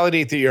just to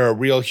validate that you're a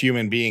real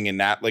human being and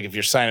not like if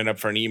you're signing up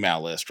for an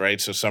email list, right?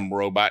 So some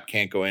robot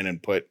can't go in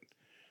and put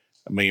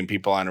 1 million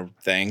people on a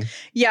thing.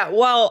 Yeah.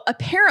 Well,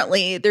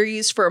 apparently they're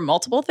used for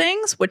multiple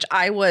things, which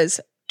I was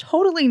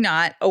totally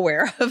not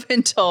aware of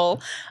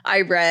until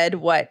I read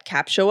what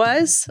CAPTCHA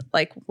was,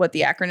 like what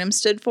the acronym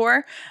stood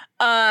for.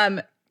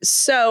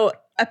 So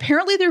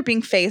apparently they're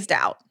being phased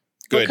out.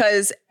 Good.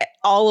 Because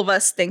all of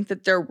us think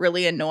that they're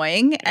really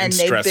annoying and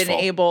they've stressful. been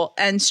able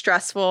and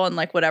stressful and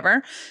like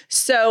whatever.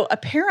 So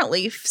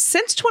apparently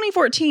since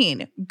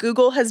 2014,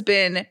 Google has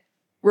been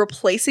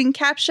replacing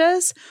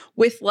CAPTCHAs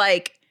with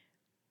like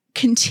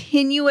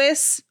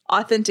continuous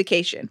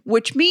authentication,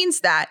 which means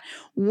that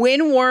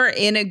when we're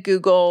in a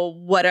Google,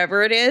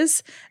 whatever it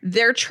is,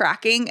 they're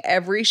tracking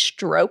every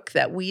stroke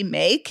that we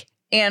make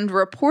and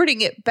reporting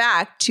it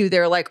back to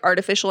their like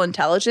artificial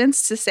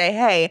intelligence to say,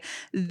 hey,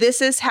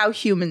 this is how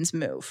humans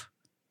move.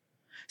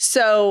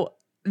 So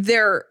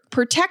they're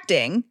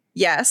protecting,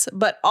 yes,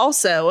 but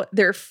also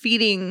they're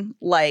feeding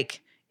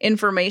like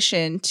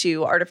information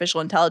to artificial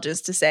intelligence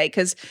to say,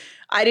 because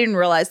I didn't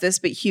realize this,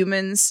 but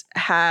humans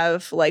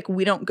have like,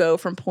 we don't go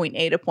from point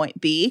A to point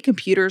B.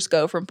 Computers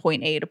go from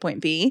point A to point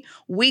B.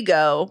 We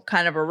go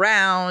kind of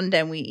around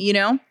and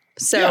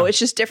So It's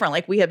just different.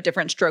 Like we have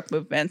different stroke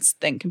movements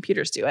than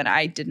computers do. And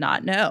I did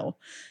not know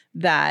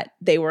that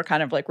they were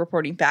kind of like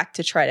reporting back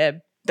to try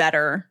to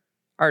better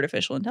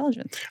artificial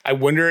intelligence. I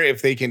wonder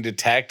if they can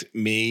detect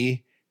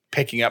me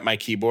picking up my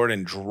keyboard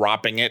and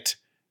dropping it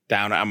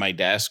down on my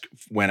desk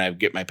when I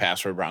get my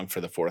password wrong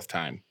for the 4th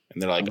time.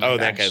 And they're like, oh,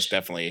 that guy's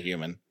definitely a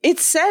human. It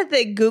said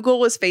that Google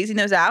was phasing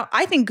those out.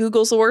 I think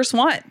Google's the worst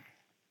one.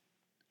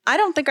 I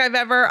don't think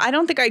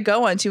I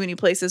go on too many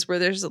places where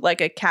there's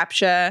like a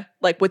CAPTCHA,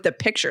 like with the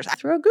pictures. I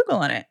throw Google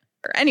on it.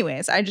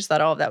 Anyways, I just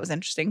thought all of that was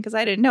interesting because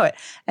I didn't know it.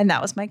 And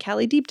that was my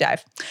Callie deep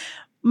dive.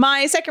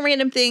 My second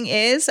random thing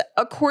is,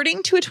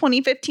 according to a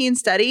 2015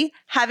 study,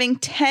 having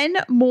 10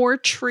 more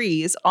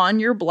trees on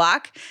your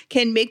block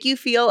can make you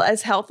feel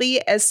as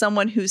healthy as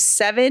someone who's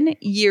 7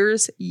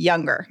 years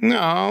younger.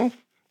 No,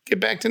 get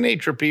back to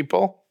nature,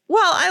 people.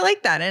 Well, I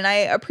like that. And I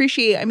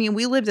appreciate,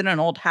 we lived in an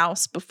old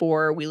house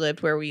before we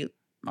lived where we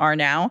are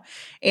now.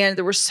 And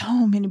there were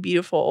so many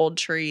beautiful old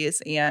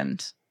trees.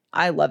 And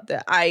I loved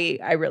it.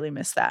 I really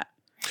miss that.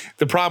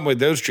 The problem with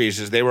those trees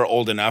is they were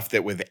old enough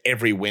that with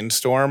every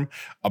windstorm,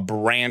 a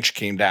branch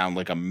came down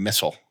like a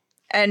missile.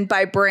 And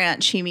by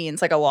branch, he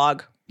means like a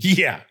log.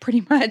 Yeah.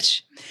 Pretty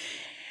much.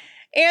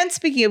 And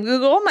speaking of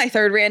Google, my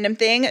third random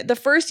thing, the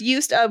first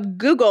use of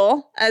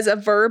Google as a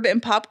verb in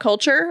pop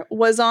culture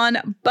was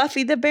on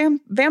Buffy the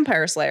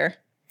Vampire Slayer.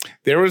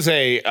 There was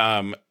a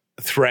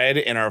thread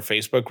in our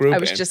Facebook group. I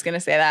was just going to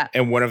say that.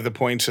 And one of the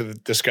points of the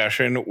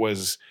discussion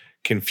was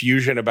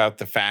confusion about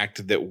the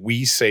fact that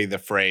we say the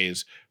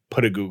phrase,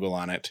 put a Google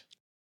on it.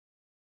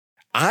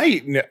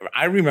 I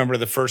remember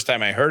the first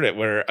time I heard it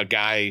where a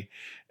guy,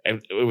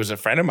 it was a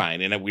friend of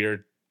mine, and we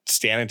were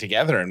standing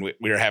together and we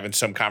were having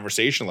some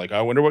conversation like, oh,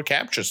 I wonder what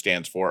CAPTCHA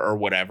stands for or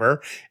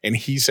whatever. And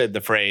he said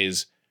the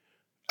phrase,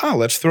 oh,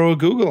 let's throw a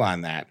Google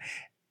on that.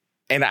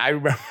 And I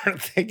remember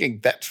thinking,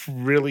 that's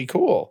really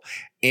cool.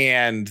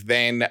 And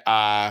then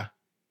I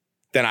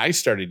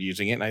started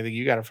using it, and I think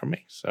you got it from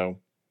me. So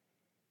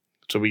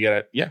we got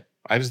it. Yeah.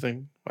 I just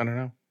think, I don't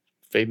know.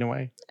 Fading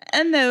away.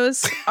 And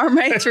those are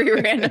my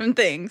 3 random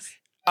things.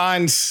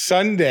 On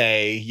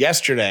Sunday,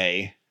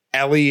 yesterday,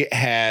 Ellie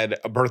had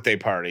a birthday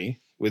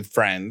party with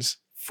friends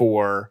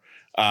for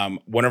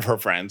one of her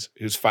friends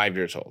who's 5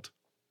 years old.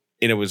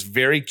 And it was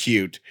very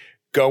cute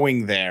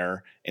going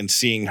there and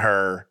seeing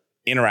her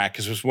interact,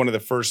 because it was one of the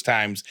first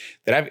times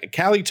that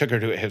Callie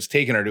has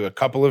taken her to a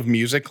couple of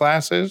music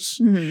classes,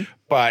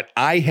 but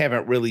I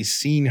haven't really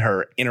seen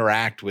her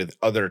interact with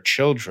other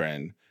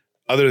children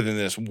other than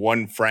this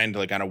one friend,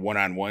 like on a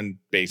one-on-one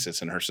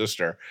basis, and her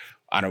sister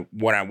on a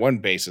one-on-one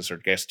basis, or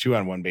I guess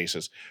 2-on-1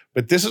 basis.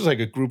 But this is like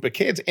a group of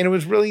kids, and it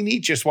was really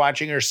neat just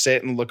watching her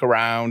sit and look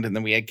around, and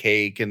then we had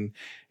cake, and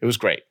it was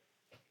great.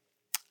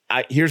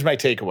 Here's my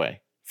takeaway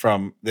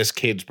from this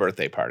kid's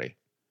birthday party.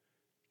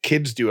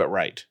 Kids do it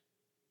right.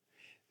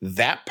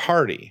 That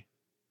party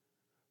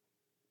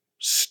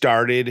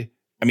started,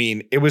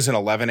 it was an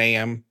 11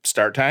 a.m.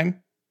 start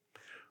time.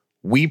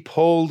 We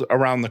pulled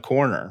around the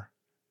corner,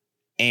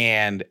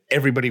 and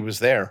everybody was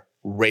there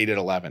right at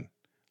 11.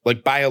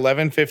 Like by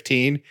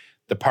 11:15,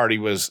 the party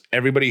was,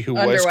 everybody who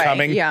was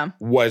coming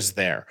was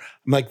there.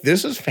 I'm like,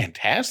 this is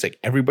fantastic.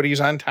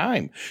 Everybody's on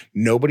time.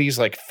 Nobody's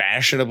like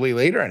fashionably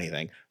late or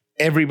anything.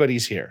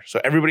 Everybody's here.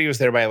 So everybody was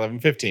there by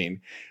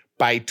 11:15.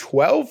 By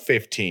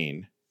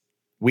 12:15,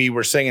 we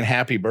were singing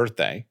happy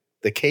birthday.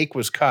 The cake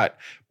was cut.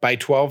 By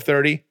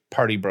 12:30,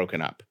 party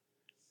broken up.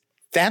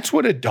 That's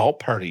what adult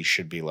parties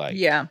should be like.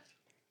 Yeah.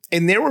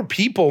 And there were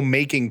people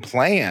making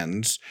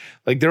plans.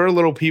 Like there were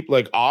little people,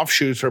 like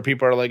offshoots where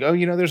people are like, oh,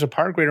 there's a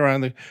park right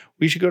around.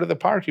 We should go to the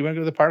park. You want to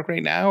go to the park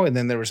right now? And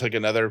then there was like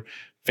another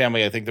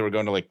family. I think they were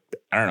going to like,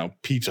 I don't know,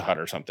 Pizza Hut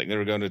or something. They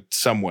were going to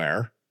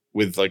somewhere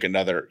with like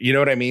another, you know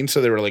what I mean?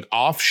 So there were like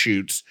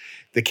offshoots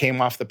that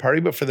came off the party.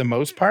 But for the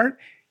most part,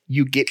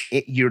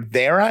 you're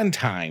there on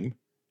time.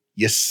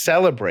 You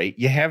celebrate.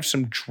 You have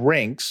some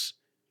drinks.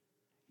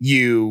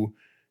 You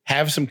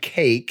have some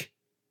cake.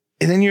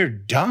 And then you're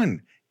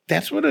done.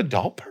 That's what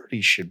adult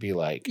parties should be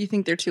like. You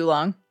think they're too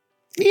long?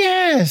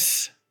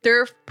 Yes.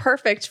 They're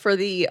perfect for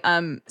the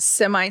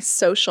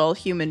semi-social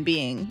human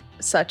being,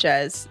 such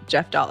as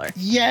Jeff Dollar.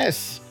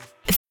 Yes.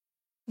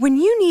 When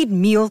you need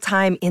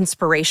mealtime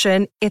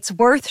inspiration, it's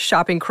worth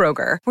shopping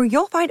Kroger, where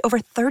you'll find over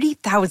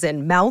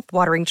 30,000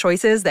 mouth-watering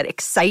choices that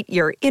excite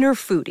your inner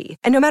foodie.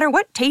 And no matter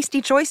what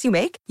tasty choice you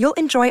make, you'll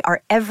enjoy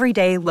our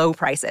everyday low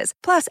prices,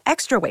 plus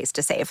extra ways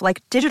to save,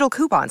 like digital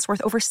coupons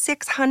worth over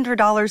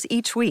 $600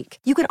 each week.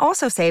 You can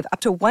also save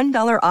up to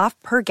 $1 off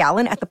per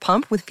gallon at the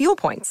pump with fuel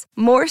points.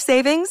 More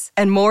savings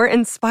and more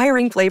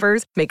inspiring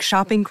flavors make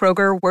shopping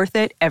Kroger worth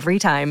it every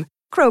time.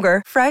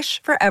 Kroger,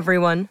 fresh for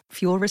everyone.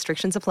 Fuel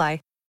restrictions apply.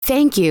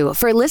 Thank you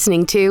for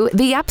listening to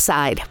The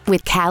Upside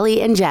with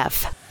Callie and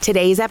Jeff.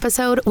 Today's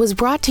episode was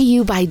brought to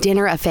you by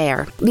Dinner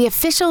Affair, the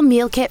official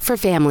meal kit for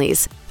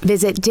families.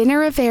 Visit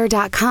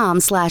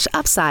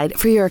dinneraffair.com/upside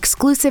for your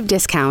exclusive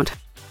discount.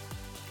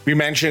 We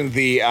mentioned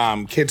the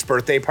kid's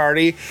birthday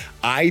party.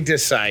 I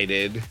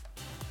decided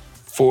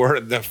for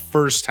the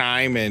first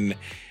time in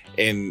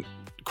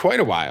quite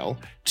a while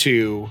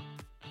to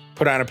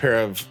put on a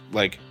pair of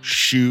like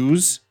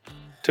shoes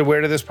to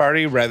wear to this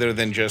party rather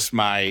than just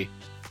my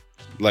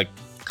like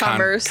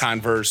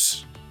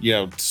Converse,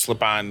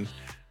 slip on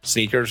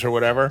sneakers or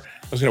whatever.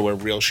 I was going to wear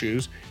real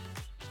shoes.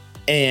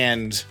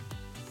 And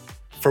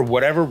for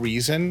whatever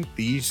reason,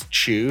 these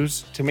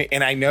shoes to me,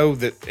 and I know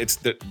that it's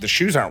the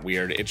shoes aren't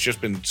weird. It's just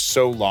been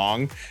so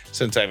long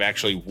since I've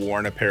actually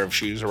worn a pair of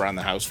shoes around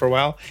the house for a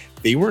while.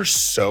 They were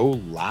so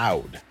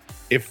loud.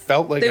 It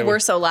felt like they were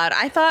so loud.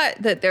 I thought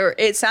that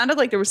it sounded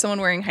like there was someone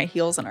wearing high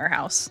heels in our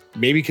house.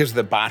 Maybe because of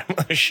the bottom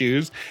of the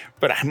shoes,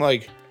 but I'm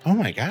like, oh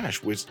my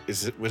gosh, was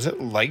it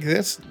like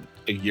this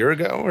a year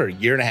ago or a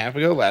year and a half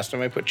ago? Last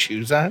time I put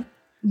shoes on?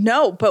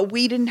 No, but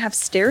we didn't have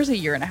stairs a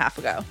year and a half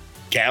ago.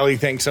 Callie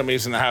thinks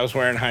somebody's in the house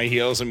wearing high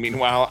heels, and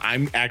meanwhile,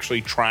 I'm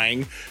actually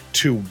trying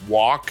to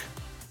walk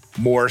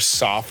more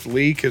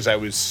softly because I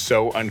was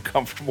so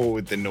uncomfortable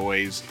with the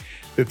noise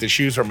that the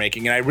shoes were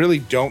making. And I really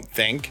don't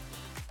think,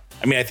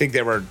 I think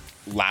they were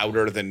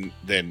louder than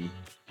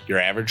your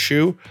average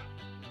shoe,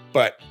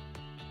 but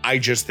I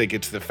just think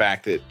it's the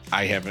fact that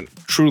I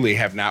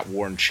have not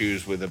worn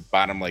shoes with a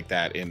bottom like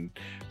that in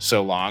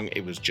so long.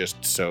 It was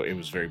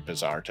very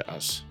bizarre to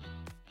us.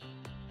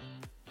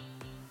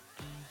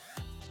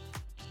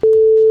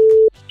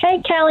 Hey,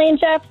 Callie and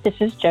Jeff, this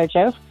is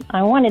JoJo.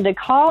 I wanted to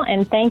call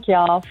and thank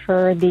y'all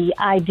for the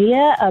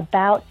idea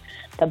about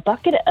the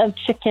bucket of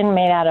chicken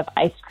made out of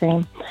ice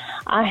cream.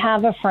 I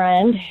have a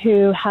friend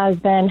who has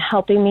been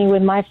helping me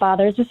with my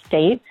father's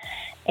estate,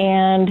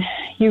 and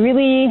you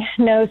really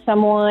know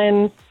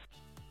someone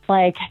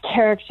like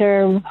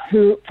character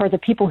for the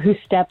people who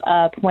step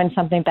up when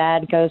something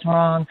bad goes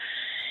wrong.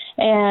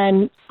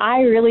 And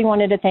I really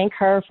wanted to thank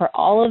her for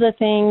all of the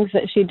things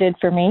that she did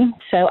for me.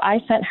 So I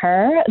sent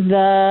her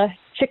the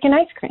chicken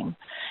ice cream.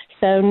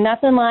 So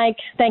nothing like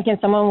thanking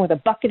someone with a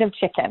bucket of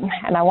chicken.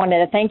 And I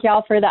wanted to thank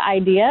y'all for the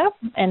idea,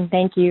 and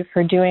thank you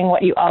for doing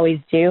what you always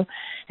do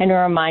and to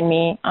remind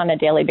me on a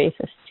daily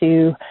basis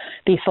to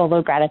be full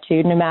of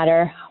gratitude no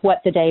matter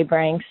what the day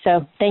brings.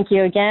 So thank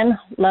you again.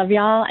 Love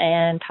y'all,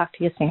 and talk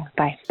to you soon.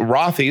 Bye.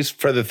 Rothy's,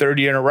 for the third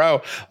year in a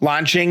row,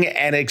 launching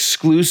an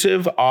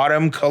exclusive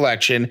autumn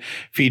collection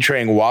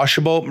featuring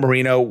washable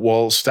merino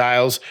wool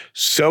styles.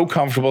 So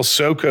comfortable,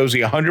 so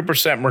cozy,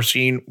 100%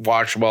 machine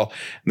washable.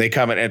 And they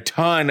come in a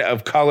ton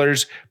of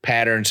colors,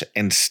 patterns,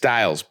 and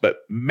styles. But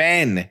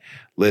men,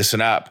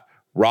 listen up.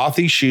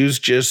 Rothy shoes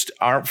just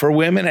aren't for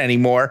women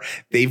anymore.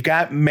 They've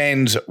got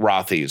men's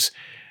Rothys.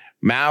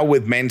 Now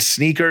with men's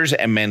sneakers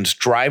and men's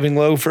driving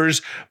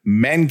loafers,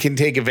 men can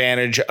take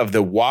advantage of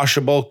the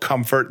washable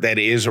comfort that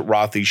is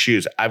Rothy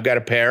shoes. I've got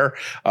a pair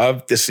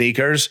of the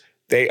sneakers.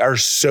 They are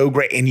so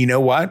great. And you know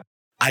what?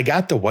 I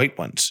got the white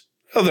ones.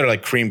 Oh, they're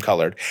like cream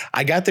colored.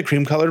 I got the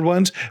cream colored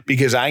ones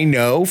because I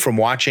know from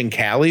watching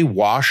Callie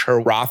wash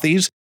her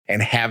Rothys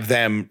and have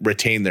them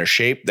retain their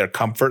shape, their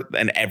comfort,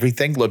 and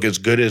everything look as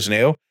good as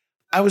new.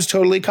 I was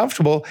totally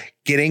comfortable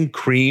getting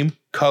cream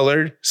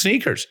colored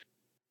sneakers.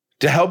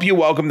 To help you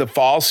welcome the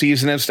fall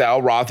season in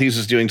style, Rothy's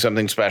is doing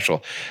something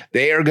special.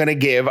 They are going to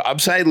give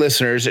Upside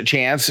listeners a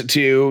chance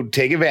to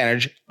take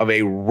advantage of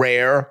a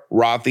rare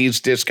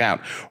Rothy's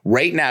discount.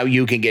 Right now,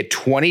 you can get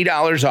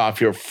 $20 off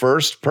your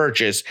first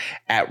purchase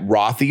at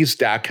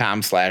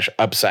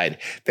rothys.com/upside.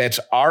 That's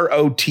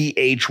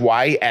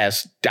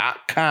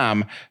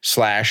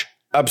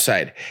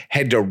ROTHYS.com/upside.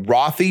 Head to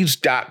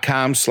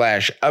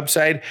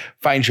rothys.com/upside.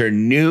 Find your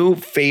new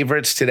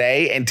favorites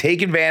today and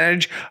take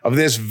advantage of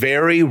this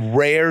very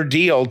rare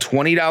deal.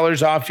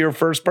 $20 off your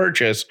first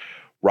purchase.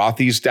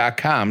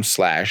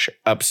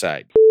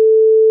 rothys.com/upside.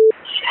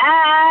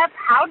 Jeff,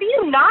 how do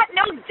you not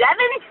know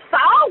Devin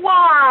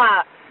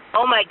Sawa?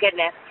 Oh my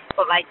goodness.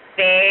 But my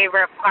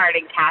favorite part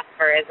in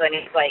Casper is when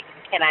he's like,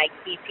 "Can I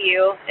keep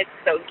you?" It's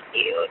so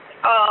cute.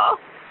 Oh,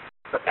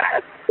 look at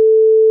us.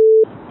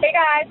 Hey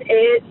guys,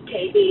 it's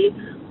Katie.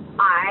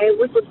 I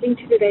was listening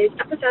to today's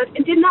episode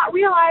and did not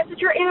realize that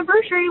your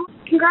anniversary.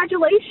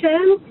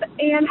 Congratulations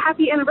and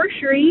happy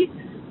anniversary.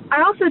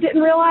 I also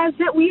didn't realize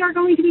that we are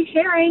going to be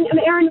sharing an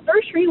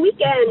anniversary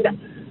weekend.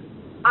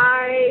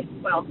 A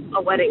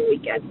wedding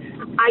weekend.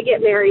 I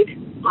get married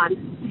on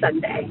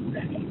Sunday.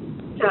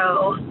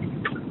 So,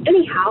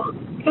 anyhow,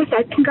 like I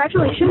said,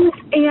 congratulations,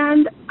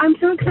 and I'm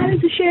so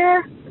excited to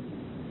share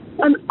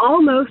an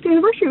almost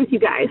anniversary with you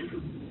guys.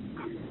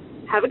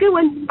 Have a good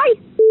one. Bye.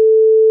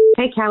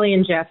 Hey, Callie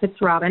and Jeff,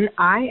 it's Robin.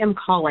 I am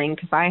calling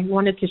because I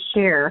wanted to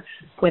share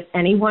with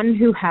anyone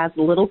who has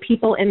little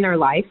people in their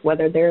life,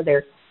 whether they're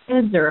their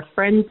kids or a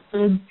friend's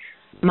kids.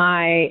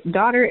 My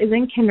daughter is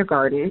in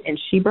kindergarten, and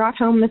she brought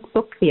home this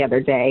book the other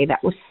day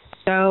that was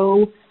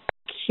so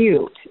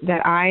cute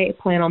that I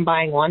plan on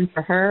buying one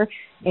for her,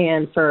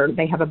 and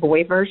they have a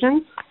boy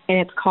version, and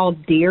it's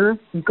called Dear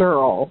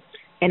Girl.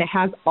 And it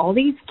has all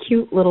these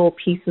cute little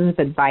pieces of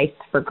advice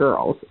for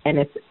girls. And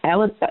it's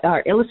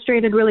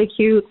illustrated really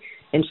cute.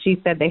 And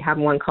she said they have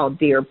one called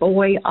Dear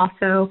Boy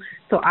also.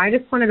 So I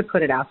just wanted to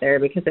put it out there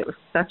because it was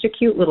such a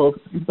cute little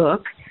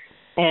book.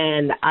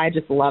 And I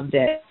just loved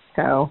it.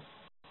 So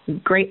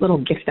great little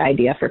gift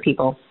idea for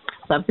people.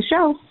 Love the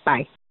show.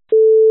 Bye.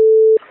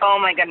 Oh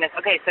my goodness.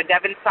 Okay, so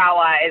Devin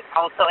Sawa is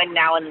also in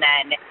Now and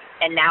Then.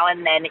 And Now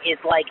and Then is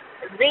like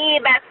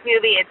the best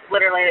movie. It's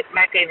literally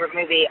my favorite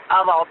movie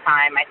of all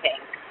time, I think.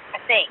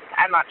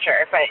 I'm not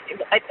sure, but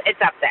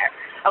it's up there.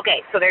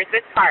 Okay, so there's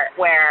this part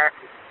where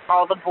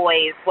all the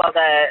boys, well,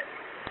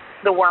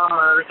 the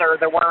Wormers or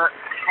the Worm,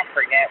 I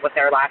forget what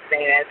their last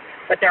name is,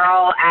 but they're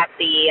all at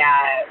the,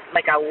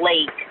 like a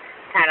lake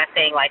kind of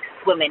thing, like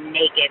swimming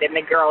naked, and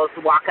the girls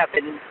walk up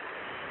and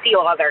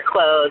steal all their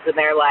clothes, and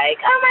they're like,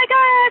 oh my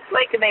God,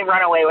 like, and they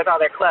run away with all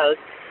their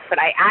clothes. But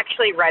I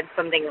actually read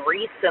something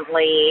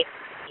recently.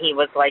 He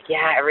was like,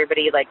 yeah,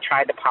 everybody like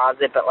tried to pause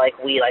it, but like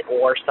we like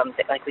wore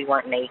something, like we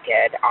weren't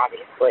naked,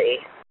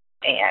 obviously.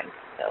 And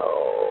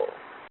so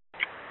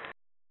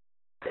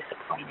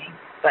disappointing.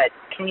 But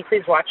can you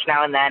please watch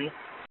now and then?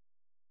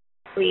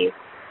 Please,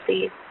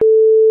 please.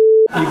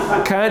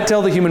 You can't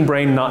tell the human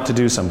brain not to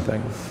do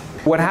something.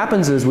 What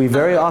happens is we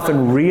very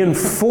often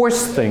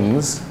reinforce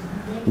things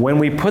when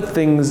we put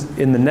things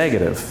in the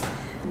negative.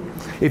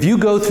 If you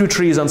go through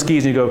trees on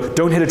skis and you go,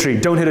 don't hit a tree,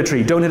 don't hit a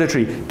tree, don't hit a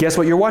tree, guess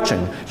what you're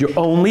watching? You're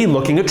only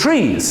looking at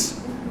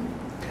trees,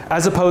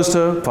 as opposed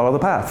to follow the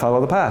path,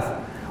 follow the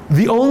path.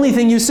 The only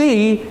thing you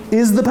see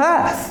is the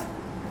path.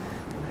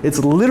 It's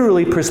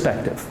literally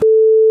perspective.